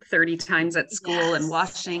 30 times at school and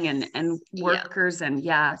washing and workers. And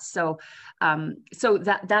so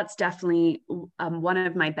that's definitely one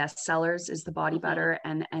of my best sellers is the body butter,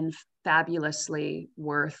 and fabulously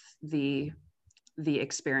worth the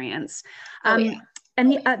experience.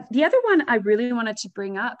 And the other one I really wanted to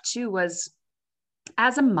bring up too was,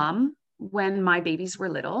 as a mom, when my babies were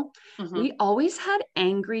little, we always had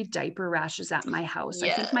angry diaper rashes at my house.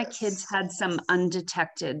 I think my kids had some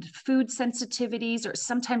undetected food sensitivities, or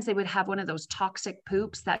sometimes they would have one of those toxic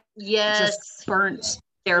poops that just burnt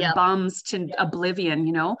their bums to oblivion,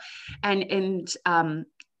 and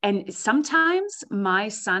sometimes my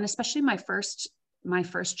son, especially my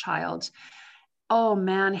first child, oh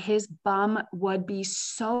man, his bum would be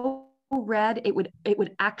so red, it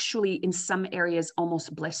would actually in some areas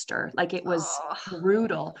almost blister, like it was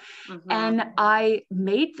brutal. And I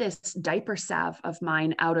made this diaper salve of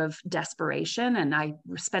mine out of desperation, and I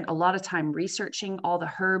spent a lot of time researching all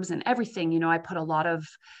the herbs and everything. I put a lot of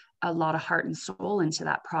heart and soul into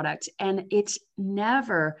that product, and it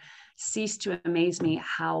never ceased to amaze me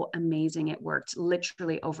how amazing it worked.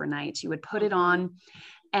 Literally overnight, you would put it on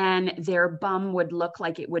and their bum would look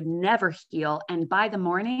like it would never heal, and by the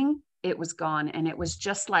morning it was gone. And it was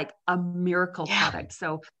just like a miracle product.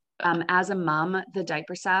 So as a mom, the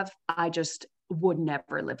diaper salve, I just would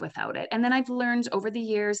never live without it. And then I've learned over the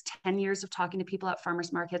years, 10 years of talking to people at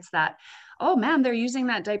farmers markets, that, oh man, they're using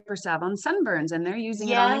that diaper salve on sunburns, and they're using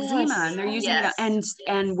it on eczema, and they're using it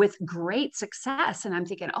and with great success. And I'm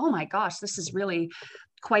thinking, oh my gosh, this is really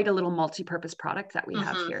quite a little multi-purpose product that we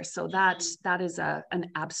have here. So that is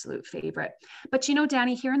an absolute favorite. But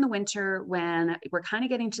Danny, here in the winter, when we're kind of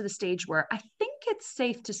getting to the stage where I think it's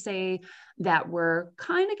safe to say that we're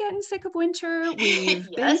kind of getting sick of winter, we've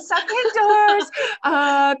been stuck indoors,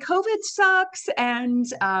 COVID sucks, and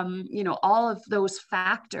all of those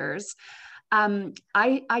factors.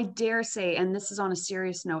 I dare say, and this is on a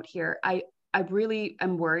serious note here, I really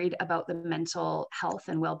am worried about the mental health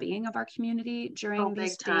and well-being of our community during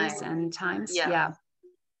these days and times.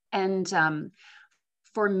 And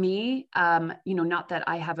for me, not that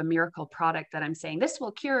I have a miracle product that I'm saying this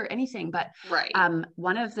will cure anything, but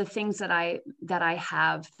one of the things that I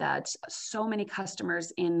have that so many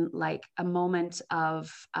customers, in like a moment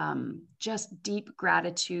of just deep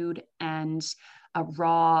gratitude and a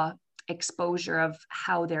raw exposure of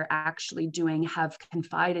how they're actually doing, have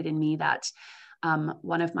confided in me that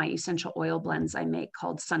one of my essential oil blends I make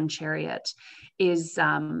called Sun Chariot is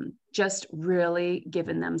just really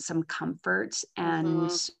given them some comfort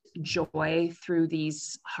and joy through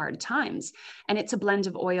these hard times. And it's a blend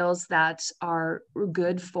of oils that are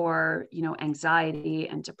good for, anxiety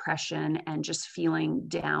and depression and just feeling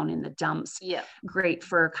down in the dumps. Great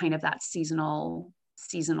for kind of that seasonal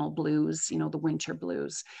blues, the winter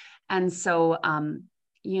blues. And so,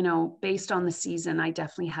 based on the season, I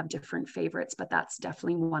definitely have different favorites, but that's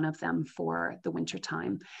definitely one of them for the winter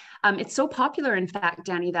time. It's so popular, in fact,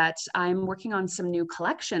 Danny, that I'm working on some new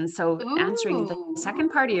collections. So answering the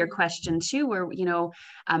second part of your question too, where,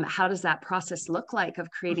 how does that process look like of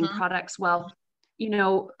creating products? Well,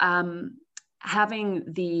 having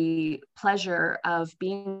the pleasure of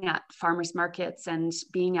being at farmers markets and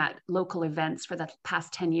being at local events for the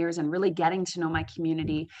past 10 years and really getting to know my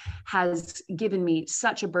community has given me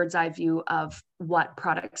such a bird's eye view of what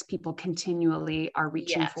products people continually are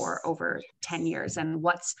reaching for over 10 years and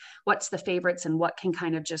what's the favorites and what can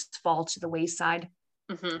kind of just fall to the wayside.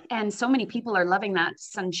 And so many people are loving that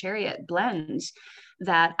Sun Chariot blend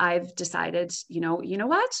that I've decided, you know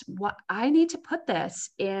what I need to put this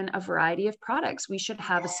in a variety of products. We should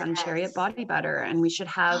have a Sun Chariot body butter, and we should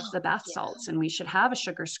have the bath salts, and we should have a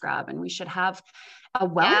sugar scrub, and we should have a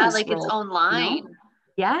wellness like its roll, own line. you know?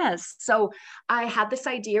 Yes. So I had this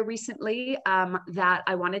idea recently that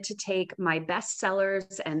I wanted to take my best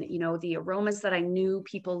sellers and, you know, the aromas that I knew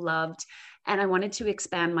people loved, and I wanted to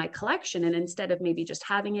expand my collection. And instead of maybe just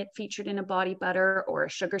having it featured in a body butter or a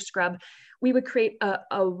sugar scrub, we would create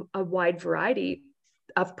a wide variety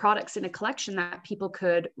of products in a collection that people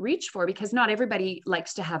could reach for, because not everybody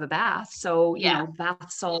likes to have a bath. So, you know,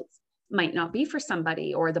 bath salts might not be for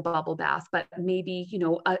somebody, or the bubble bath, but maybe, you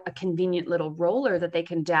know, a convenient little roller that they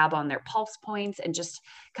can dab on their pulse points and just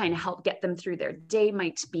kind of help get them through their day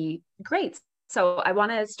might be great. So I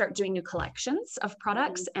want to start doing new collections of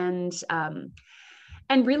products. And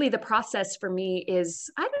really the process for me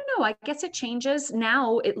is, I don't know, I guess it changes.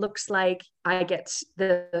 Now it looks like I get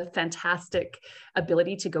the fantastic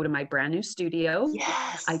ability to go to my brand new studio.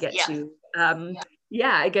 Yes. I get to,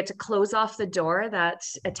 I get to close off the door that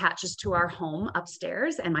attaches to our home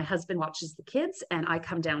upstairs, and my husband watches the kids, and I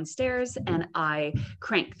come downstairs and I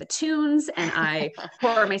crank the tunes and I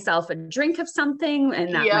pour myself a drink of something,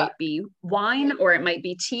 and that might be wine or it might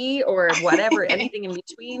be tea or whatever, anything in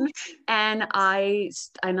between. And I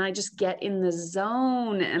just get in the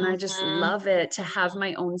zone, and I just love it to have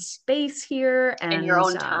my own space here and your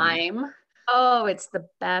own time. Oh, it's the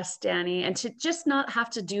best, Dani. And to just not have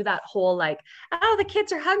to do that whole like, oh, the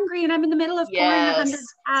kids are hungry and I'm in the middle of pouring 100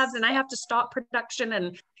 tabs and I have to stop production.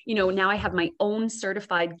 And, you know, now I have my own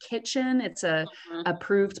certified kitchen. It's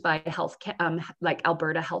approved by like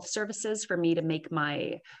Alberta Health Services for me to make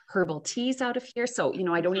my herbal teas out of here. So, you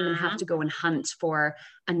know, I don't even have to go and hunt for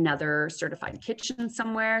another certified kitchen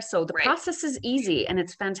somewhere. So the process is easy and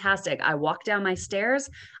it's fantastic. I walk down my stairs,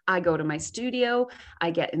 I go to my studio,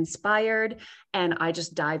 I get inspired, and I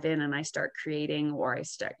just dive in and I start creating, or I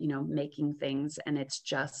start, you know, making things, and it's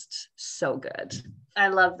just so good. I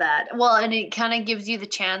love that. Well, and it kind of gives you the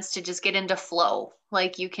chance to just get into flow.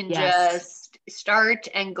 Like you can just start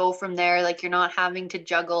and go from there. Like you're not having to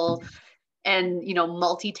juggle and, you know,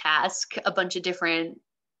 multitask a bunch of different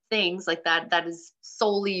things like that. That is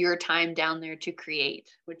solely your time down there to create,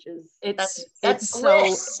 which is that's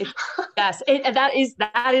bliss.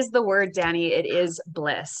 That is the word, Dani. It is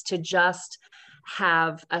bliss to just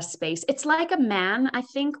have a space. It's like a man, I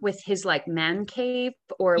think, with his like man cave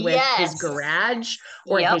or with his garage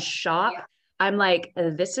or his shop. I'm like,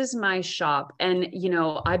 this is my shop. And, you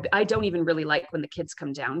know, I don't even really like when the kids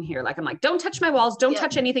come down here. Like, I'm like, don't touch my walls. Don't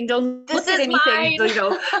touch anything. Don't look at anything. You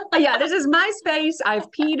know, this is my space.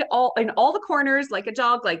 I've peed in all the corners like a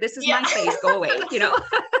dog. Like, this is my space. Go away, you know?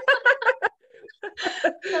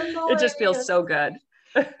 It just feels so good.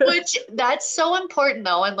 Which that's so important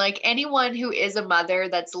though. And like anyone who is a mother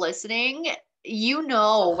that's listening, you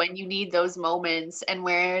know, when you need those moments and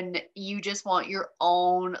when you just want your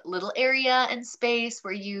own little area and space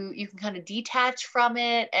where you can kind of detach from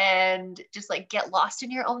it and just like get lost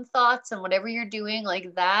in your own thoughts and whatever you're doing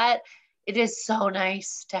like that. It is so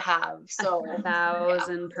nice to have. So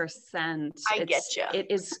 1,000%. I get you.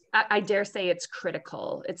 It is, I dare say it's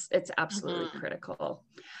critical. It's absolutely critical.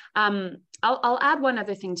 I'll add one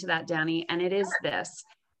other thing to that, Dani, and it is this.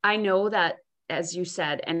 I know that, as you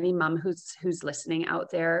said, any mom who's listening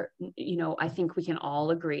out there, you know, I think we can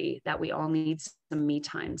all agree that we all need some me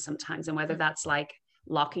time sometimes. And whether that's like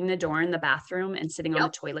locking the door in the bathroom and sitting on the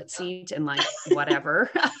toilet seat and like whatever,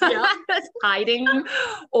 hiding,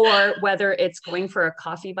 or whether it's going for a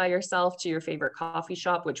coffee by yourself to your favorite coffee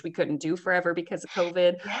shop, which we couldn't do forever because of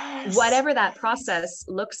COVID, whatever that process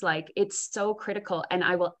looks like, it's so critical. And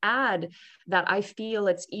I will add that I feel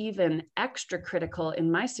it's even extra critical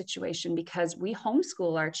in my situation because we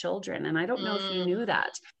homeschool our children. And I don't know if you knew that.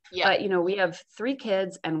 But, you know, we have 3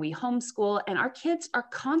 kids and we homeschool, and our kids are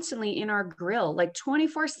constantly in our grill, like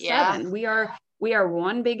 24/7. We are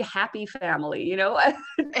one big happy family, you know,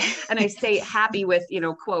 and I say happy with, you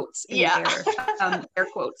know, quotes in air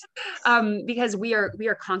quotes, because we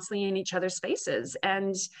are constantly in each other's faces.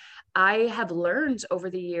 And I have learned over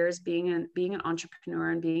the years being an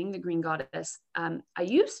entrepreneur and being the green goddess. I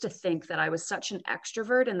used to think that I was such an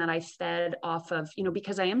extrovert and that I fed off of, you know,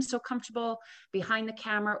 because I am so comfortable behind the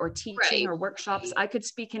camera or teaching or workshops, I could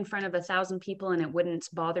speak in front of 1,000 people and it wouldn't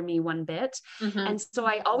bother me one bit. And so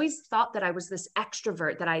I always thought that I was this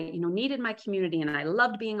extrovert, that I, you know, needed my community and I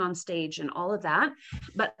loved being on stage and all of that.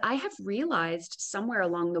 But I have realized somewhere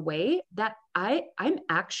along the way that I'm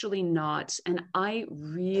actually not. And I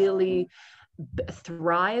really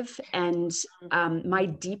thrive. And my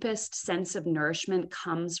deepest sense of nourishment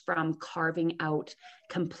comes from carving out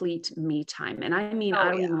complete me time. And I mean, I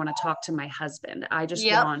don't even want to talk to my husband. I just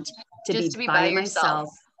want to just be to by myself.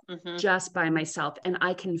 Mm-hmm. Just by myself. And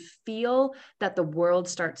I can feel that the world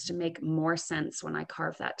starts to make more sense when I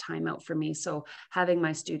carve that time out for me. So having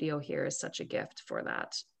my studio here is such a gift for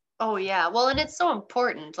that. Oh yeah. Well, and it's so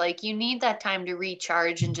important. Like you need that time to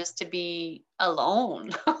recharge and just to be alone.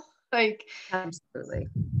 Like absolutely.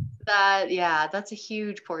 That's a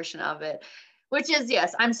huge portion of it. Which is,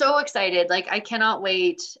 yes, I'm so excited. Like I cannot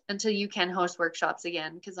wait until you can host workshops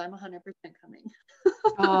again because I'm 100% coming.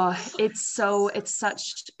 Oh,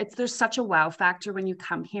 there's such a wow factor when you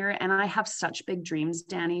come here. And I have such big dreams,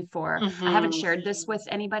 Dani, I haven't shared this with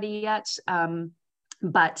anybody yet.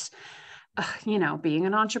 But you know, being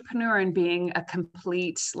an entrepreneur and being a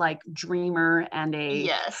complete like dreamer and a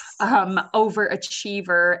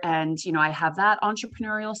overachiever, and you know, I have that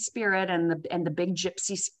entrepreneurial spirit and the big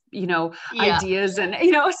gypsy, you know, ideas, and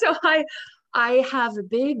you know, so I have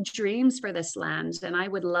big dreams for this land, and I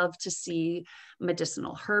would love to see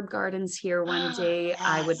medicinal herb gardens here one day. Yes.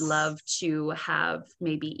 I would love to have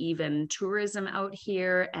maybe even tourism out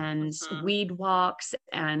here and weed walks,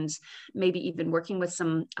 and maybe even working with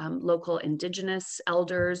some local indigenous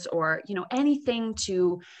elders, or, you know, anything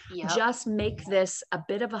to just make this a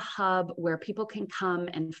bit of a hub where people can come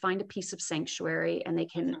and find a piece of sanctuary and they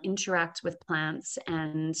can interact with plants.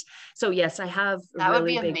 And so, yes, I have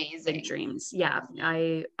really big dreams. Yeah,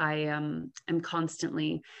 I am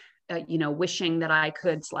constantly you know, wishing that I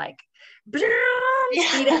could like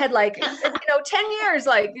speed ahead, like, you know, 10 years,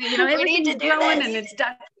 like, you know, everything's growing and it's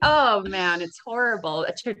done. Oh man, it's horrible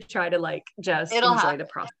to try to like just enjoy the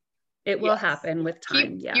process. It will happen with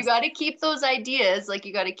time. You got to keep those ideas, like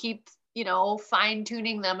you got to keep, you know, fine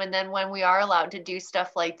tuning them. And then when we are allowed to do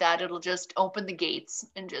stuff like that, it'll just open the gates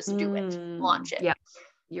and just do it, launch it. Yeah,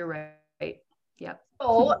 you're right. Yep.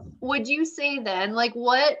 So would you say then, like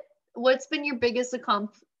what's been your biggest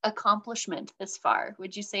accomplishment this far?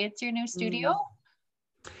 Would you say it's your new studio?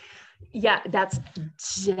 Yeah, that's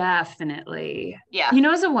definitely. Yeah. You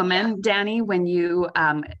know, as a woman, Dani, when you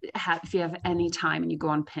if you have any time and you go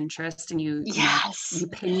on Pinterest and you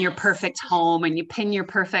pin your perfect home and you pin your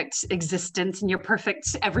perfect existence and your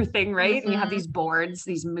perfect everything, right? And you have these boards,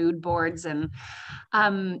 these mood boards, and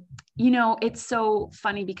you know, it's so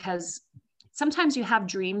funny because sometimes you have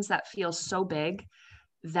dreams that feel so big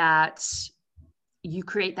that you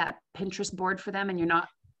create that Pinterest board for them, and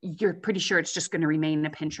you're pretty sure it's just going to remain a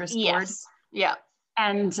Pinterest board. Yeah.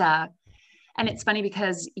 And it's funny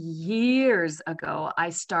because years ago, I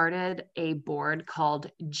started a board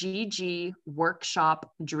called GG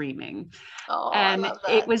Workshop Dreaming. And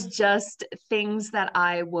it was just things that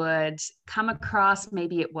I would come across.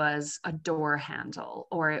 Maybe it was a door handle,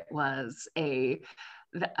 or it was a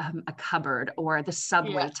cupboard, or the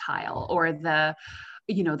subway tile, or the,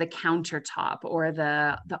 you know, the countertop, or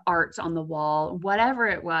the art on the wall, whatever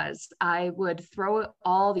it was. I would throw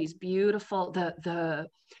all these beautiful,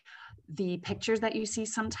 the pictures that you see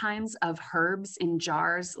sometimes of herbs in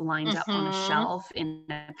jars lined up on a shelf in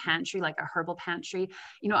a pantry, like a herbal pantry.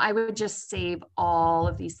 You know, I would just save all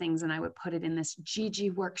of these things and I would put it in this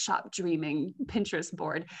GG Workshop Dreaming Pinterest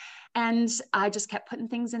board. And I just kept putting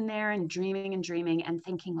things in there and dreaming and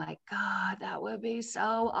thinking like, God, that would be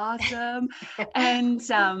so awesome. and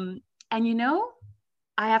you know,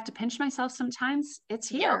 I have to pinch myself sometimes. It's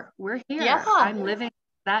here. We're here. I'm living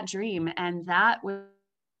that dream. And that was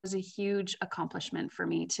a huge accomplishment for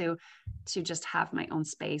me to just have my own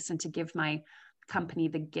space and to give my company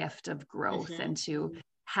the gift of growth and to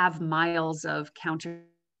have miles of countertop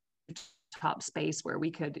space where we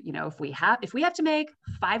could, you know, if we have to make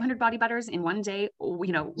 500 body butters in one day,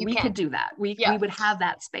 you know, we could do that. We would have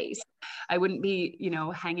that space. I wouldn't be, you know,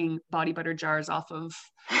 hanging body butter jars off of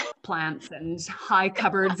plants and high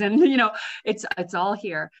cupboards and, you know, it's all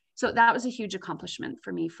here. So that was a huge accomplishment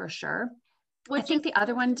for me, for sure. I think the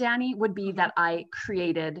other one, Dani, would be that I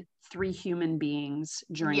created 3 human beings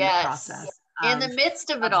during the process. In the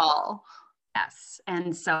midst of it all. Yes.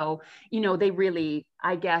 And so, you know, they really,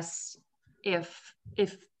 I guess, if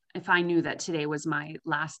I knew that today was my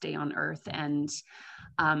last day on earth, and,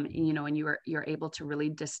 you know, and you're able to really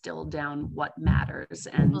distill down what matters,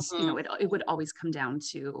 and, you know, it would always come down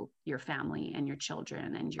to your family and your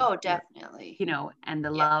children and your, definitely, you know, and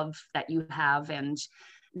the love that you have, and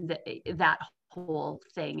that whole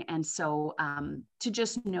thing. And so to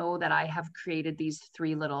just know that I have created these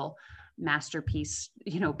 3 little masterpiece,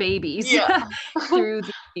 you know, babies through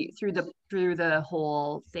the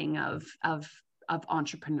whole thing of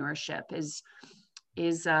entrepreneurship is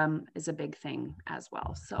is a big thing as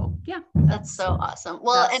well. So yeah, that's so awesome.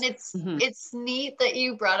 Well, and mm-hmm. it's neat that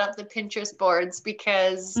you brought up the Pinterest boards,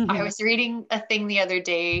 because Mm-hmm. I was reading a thing the other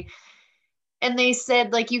day, and they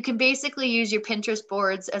said like you can basically use your Pinterest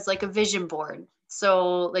boards as like a vision board.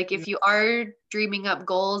 So like if you are dreaming up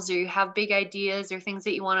goals, or you have big ideas or things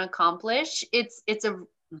that you want to accomplish, it's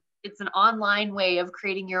an online way of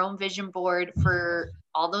creating your own vision board for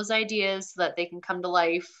all those ideas so that they can come to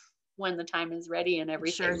life when the time is ready and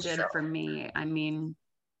everything. It sure did for me. I mean,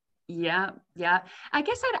 yeah. I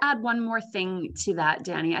guess I'd add one more thing to that,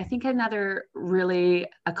 Danny. I think another really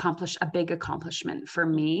a big accomplishment for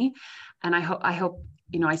me, and I hope,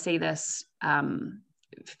 I say this,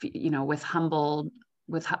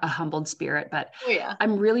 with a humbled spirit, but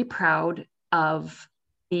I'm really proud of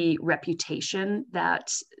the reputation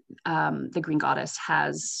that the Green Goddess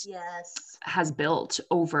has built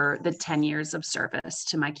over the 10 years of service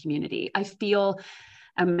to my community. I feel,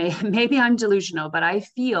 maybe I'm delusional, but I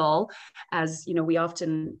feel, as we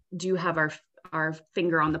often do have our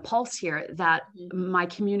finger on the pulse here, that my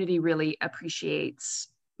community really appreciates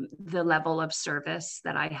the level of service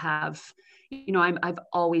that I have. I've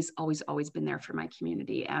always been there for my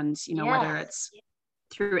community, and whether it's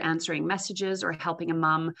through answering messages or helping a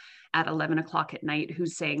mom at 11 o'clock at night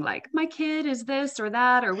who's saying like, my kid is this or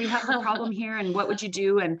that, or we have a problem here, and what would you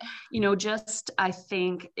do? And, I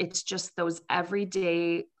think it's just those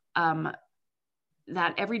everyday,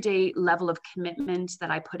 that everyday level of commitment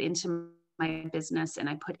that I put into my business and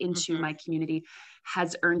I put into my community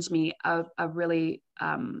has earned me a really,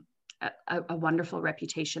 a wonderful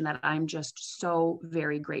reputation that I'm just so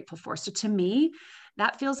very grateful for. So to me,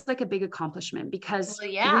 that feels like a big accomplishment, because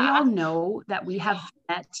we all know that we have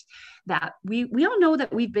met, that we all know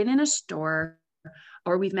that we've been in a store,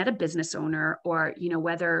 or we've met a business owner, or,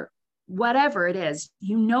 whatever it is,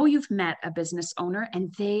 you've met a business owner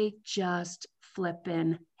and they just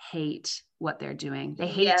flippin' hate what they're doing. They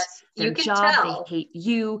hate their job. Tell. They hate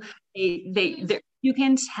you. You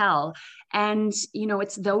can tell. And,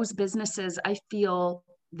 it's those businesses, I feel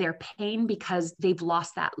their pain, because they've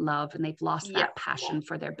lost that love and they've lost that passion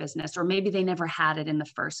for their business, or maybe they never had it in the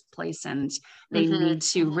first place, and they need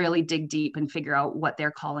to really dig deep and figure out what their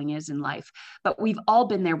calling is in life. But we've all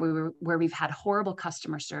been there where we've had horrible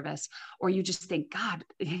customer service, or you just think, God,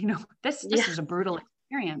 this is a brutal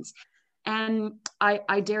experience. And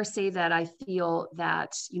I dare say that I feel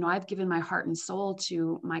that, I've given my heart and soul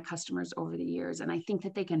to my customers over the years, and I think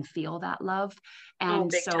that they can feel that love.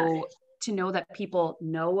 And so to know that people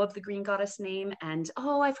know of the Green Goddess name, and,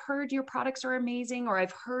 oh, I've heard your products are amazing, or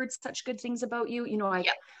I've heard such good things about you. I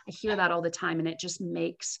hear that all the time, and it just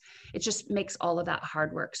makes all of that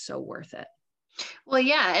hard work so worth it. Well,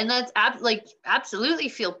 yeah. And that's absolutely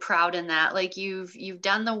feel proud in that. Like you've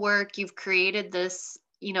done the work, you've created this,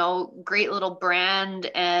 great little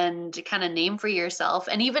brand and kind of name for yourself.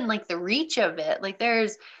 And even like the reach of it, like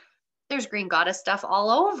there's Green Goddess stuff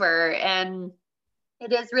all over, and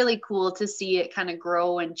it is really cool to see it kind of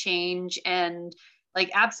grow and change. And like,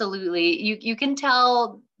 absolutely, you can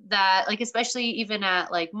tell that, like, especially even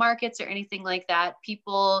at like markets or anything like that,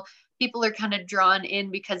 people are kind of drawn in,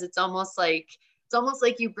 because it's almost like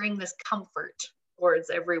you bring this comfort towards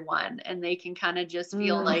everyone, and they can kind of just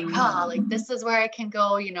feel like, like this is where I can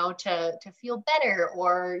go, to feel better,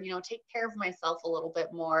 or, take care of myself a little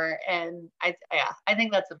bit more. And I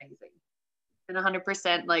think that's amazing, and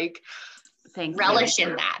 100% like, relish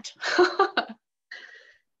in that.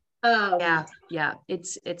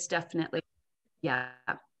 It's definitely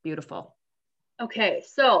beautiful. Okay,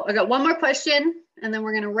 so I got one more question, and then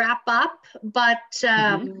we're going to wrap up. But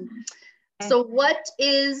so what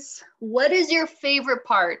is your favorite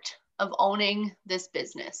part of owning this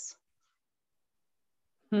business?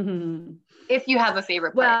 If you have a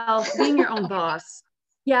favorite part. Well, being your own boss.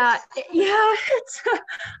 Yeah.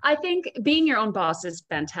 I think being your own boss is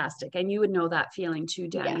fantastic. And you would know that feeling too,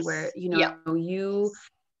 Danny, where,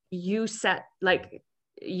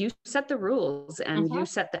 you set the rules, and you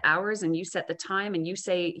set the hours, and you set the time, and you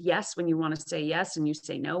say yes when you want to say yes, and you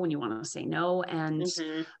say no when you want to say no. And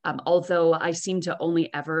although I seem to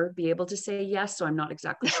only ever be able to say yes, so I'm not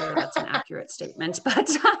exactly sure that's an accurate statement, but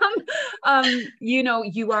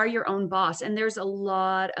you are your own boss, and there's a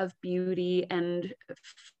lot of beauty and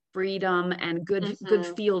freedom and good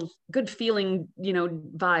feeling,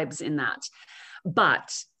 vibes in that.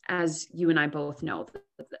 But as you and I both know,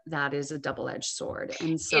 that is a double-edged sword.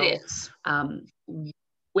 And so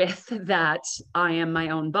with that, I am my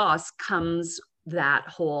own boss, comes that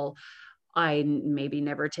whole, I maybe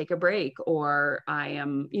never take a break, or I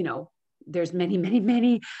am, there's many, many,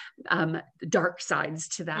 many dark sides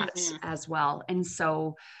to that as well. And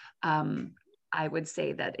so I would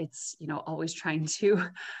say that it's, always trying to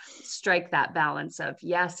strike that balance of,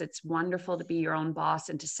 yes, it's wonderful to be your own boss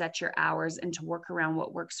and to set your hours and to work around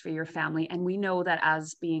what works for your family. And we know that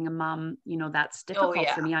as being a mom, that's difficult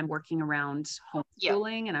for me. I'm working around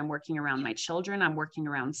homeschooling and I'm working around my children. I'm working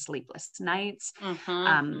around sleepless nights,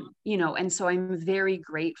 and so I'm very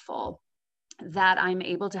grateful that I'm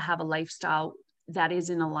able to have a lifestyle that is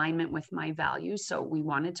in alignment with my values. So we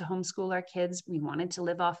wanted to homeschool our kids. We wanted to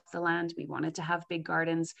live off the land. We wanted to have big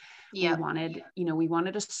gardens. We wanted, we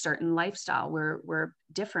wanted a certain lifestyle. We're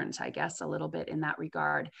different, I guess, a little bit in that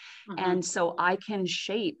regard. And so I can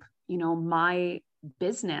shape, my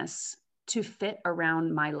business to fit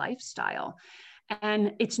around my lifestyle.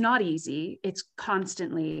 And it's not easy. It's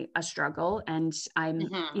constantly a struggle. And I'm,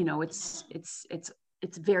 it's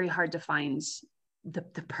very hard to find the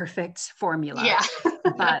perfect formula,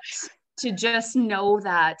 but to just know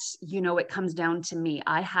that, it comes down to me.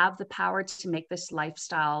 I have the power to make this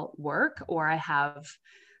lifestyle work, or I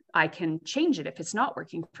can change it if it's not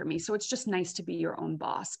working for me. So it's just nice to be your own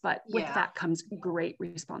boss, but with that comes great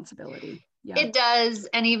responsibility. Yeah. It does.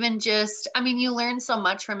 And even just, you learn so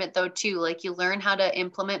much from it though, too. Like you learn how to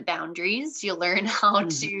implement boundaries. You learn how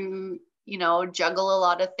to, juggle a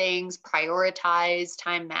lot of things, prioritize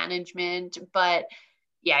time management. But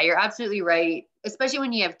yeah, you're absolutely right. Especially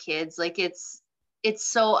when you have kids, like it's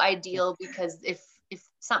so ideal because if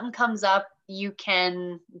something comes up, you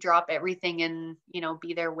can drop everything and,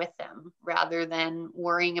 be there with them rather than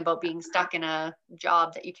worrying about being stuck in a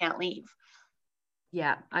job that you can't leave.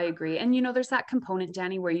 Yeah, I agree. And, there's that component,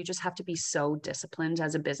 Danny, where you just have to be so disciplined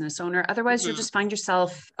as a business owner. Otherwise, you'll just find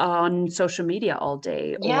yourself on social media all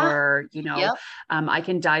day or, I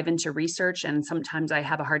can dive into research and sometimes I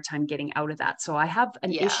have a hard time getting out of that. So I have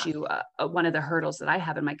an issue. One of the hurdles that I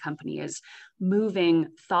have in my company is moving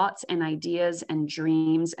thoughts and ideas and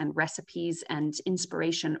dreams and recipes and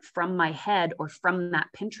inspiration from my head or from that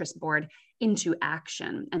Pinterest board into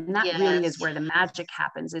action. And that really is where the magic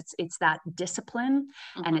happens. It's that discipline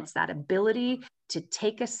and it's that ability to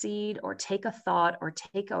take a seed or take a thought or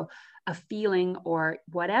take a feeling or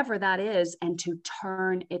whatever that is and to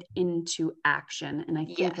turn it into action. And I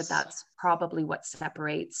think that that's probably what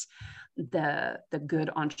separates the good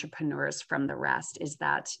entrepreneurs from the rest, is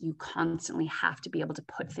that you constantly have to be able to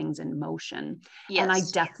put things in motion. And I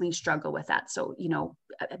definitely struggle with that. So,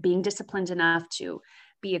 being disciplined enough to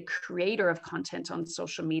be a creator of content on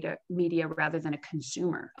social media rather than a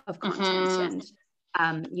consumer of content.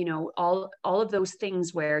 And, all of those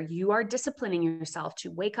things where you are disciplining yourself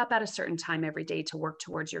to wake up at a certain time every day to work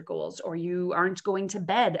towards your goals, or you aren't going to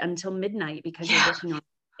bed until midnight because you're working on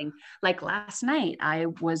something. Like last night, I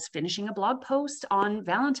was finishing a blog post on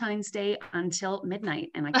Valentine's Day until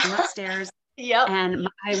midnight, and I came upstairs. And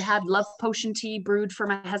I had love potion tea brewed for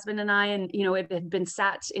my husband and I, and it had been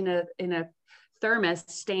sat in a thermos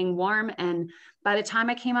staying warm. And by the time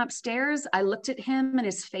I came upstairs, I looked at him and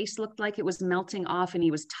his face looked like it was melting off and he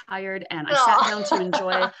was tired. And I sat down to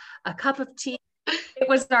enjoy a cup of tea. It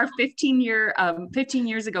was our 15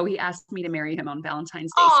 years ago, he asked me to marry him on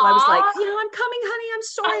Valentine's Day. So I was like, I'm coming, honey. I'm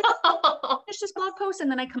sorry. Finish this blog post. And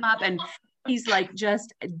then I come up and he's like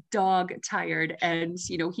just dog tired. And,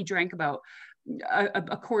 he drank about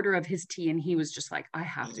a quarter of his tea and he was just like, I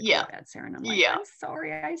have to go to bed, Sarah. And I'm like, I'm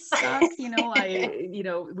sorry, I suck.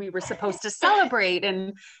 We were supposed to celebrate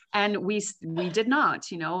and we did not,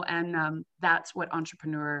 and that's what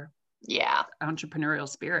entrepreneurial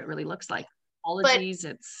spirit really looks like. Apologies.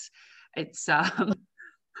 It's it's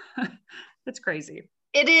crazy.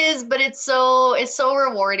 It is, but it's so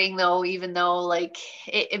rewarding though, even though like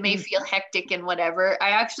it may feel hectic and whatever. I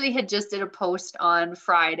actually had just did a post on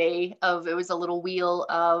Friday it was a little wheel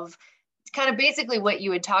of kind of basically what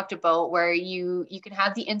you had talked about, where you can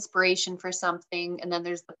have the inspiration for something and then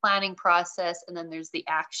there's the planning process and then there's the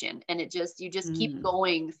action, and you just keep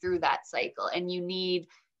going through that cycle, and you need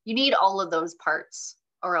all of those parts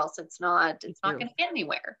or else it's not going to get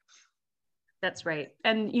anywhere. That's right.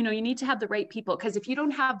 And, you need to have the right people, because if you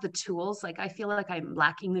don't have the tools, like I feel like I'm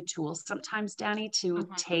lacking the tools sometimes, Danny, to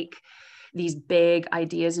take these big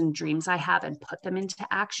ideas and dreams I have and put them into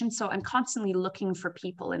action. So I'm constantly looking for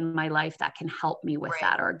people in my life that can help me with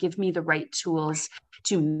that, or give me the right tools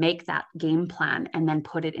to make that game plan and then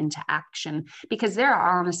put it into action. Because there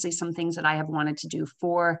are honestly some things that I have wanted to do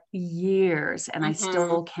for years and I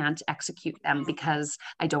still can't execute them because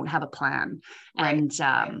I don't have a plan. And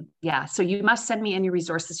so you must send me any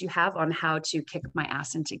resources you have on how to kick my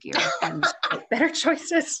ass into gear and make better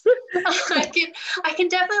choices. I can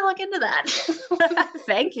definitely look into that.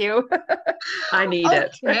 Thank you. I need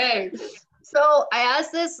it. Okay. So I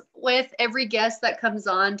ask this with every guest that comes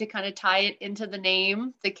on to kind of tie it into the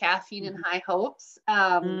name, the Caffeine and High Hopes.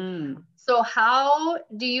 So how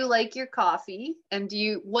do you like your coffee, and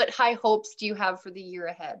what high hopes do you have for the year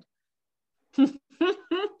ahead?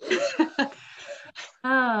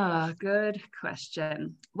 Good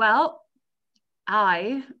question. Well,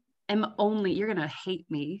 I am you're going to hate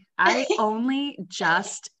me. I only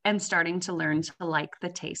just am starting to learn to like the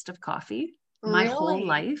taste of coffee. My whole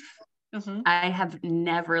life, I have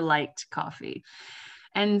never liked coffee.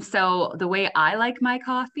 And so the way I like my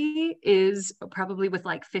coffee is probably with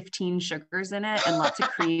like 15 sugars in it and lots of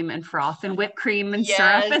cream and froth and whipped cream and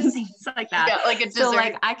syrup and things like that. Yeah, like a dessert. So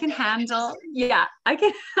like I can handle, I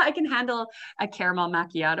can handle a caramel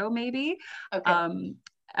macchiato maybe. Okay.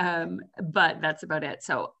 But that's about it.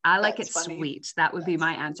 So I like it sweet. That would be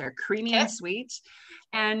my answer. Creamy and sweet.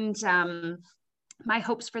 And my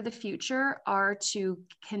hopes for the future are to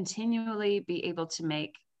continually be able to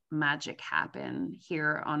make magic happen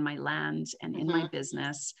here on my land and in my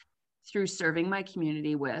business through serving my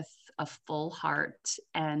community with a full heart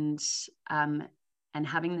and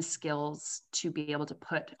having the skills to be able to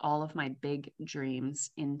put all of my big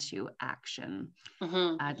dreams into action.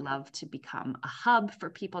 I'd love to become a hub for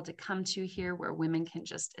people to come to here where women can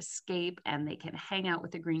just escape and they can hang out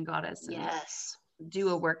with the Green Goddess and do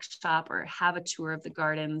a workshop or have a tour of the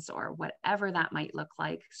gardens or whatever that might look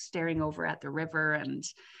like, staring over at the river. And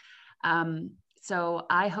so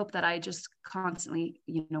I hope that I just constantly,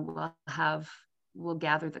 will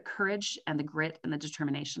gather the courage and the grit and the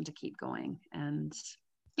determination to keep going. And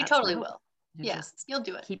you totally will. Yeah, you'll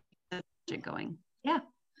do it. Keep it going. Yeah.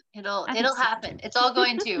 It'll happen. It's all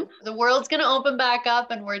going to. The world's going to open back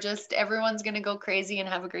up and everyone's going to go crazy and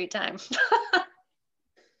have a great time.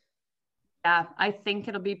 Yeah, I think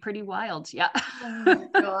it'll be pretty wild. Yeah. Oh my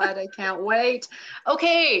God, I can't wait.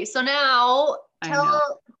 Okay, so now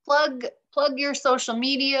plug your social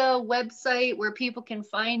media, website, where people can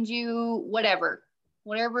find you, whatever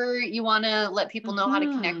you want to let people know how to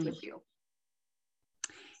connect with you.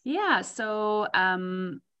 Yeah, so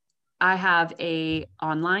I have a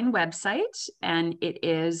online website and it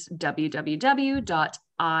is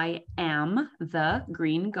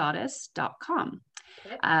www.iamthegreengoddess.com.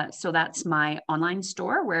 So that's my online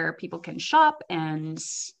store where people can shop and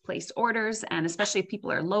place orders. And especially if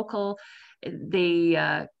people are local,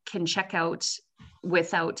 they can check out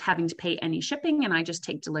without having to pay any shipping. And I just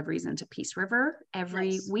take deliveries into Peace River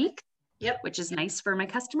every week, which is nice for my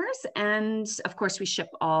customers. And of course, we ship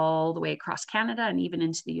all the way across Canada and even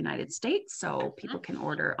into the United States. So people can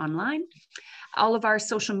order online. All of our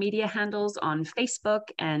social media handles on Facebook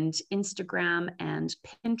and Instagram and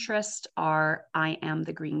Pinterest are I Am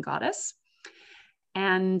the Green Goddess.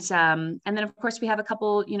 And then of course we have a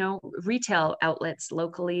couple, retail outlets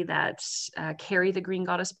locally that carry the Green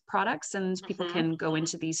Goddess products, and people can go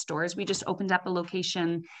into these stores. We just opened up a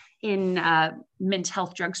location in Mint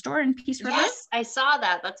Health Drugstore in Peace River. Yes, I saw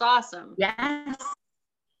that. That's awesome. Yes.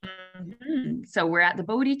 So we're at the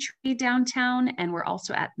Bodhi Tree downtown, and we're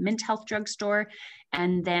also at Mint Health Drugstore.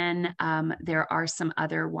 And then there are some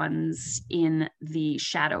other ones in the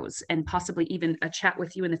shadows, and possibly even a chat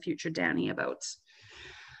with you in the future, Danny, about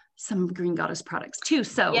some Green Goddess products too.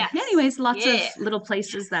 So anyways, lots of little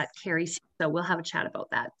places that carry. So we'll have a chat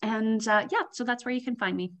about that. And so that's where you can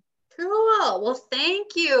find me. Cool. Well, thank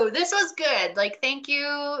you. This was good. Thank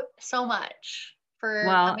you so much.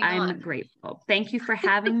 I'm grateful. Thank you for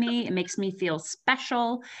having me. It makes me feel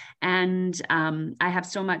special. And I have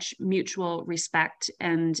so much mutual respect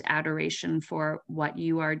and adoration for what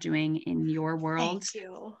you are doing in your world. Thank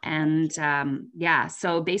you. And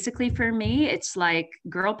so basically for me, it's like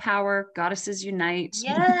girl power, goddesses unite,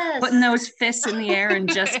 putting those fists in the air and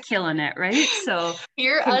just killing it, right? So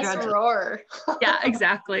hear us roar. Yeah,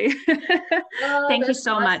 exactly. Thank you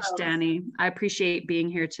so much, Danny. I appreciate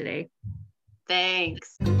being here today.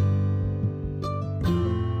 Thanks.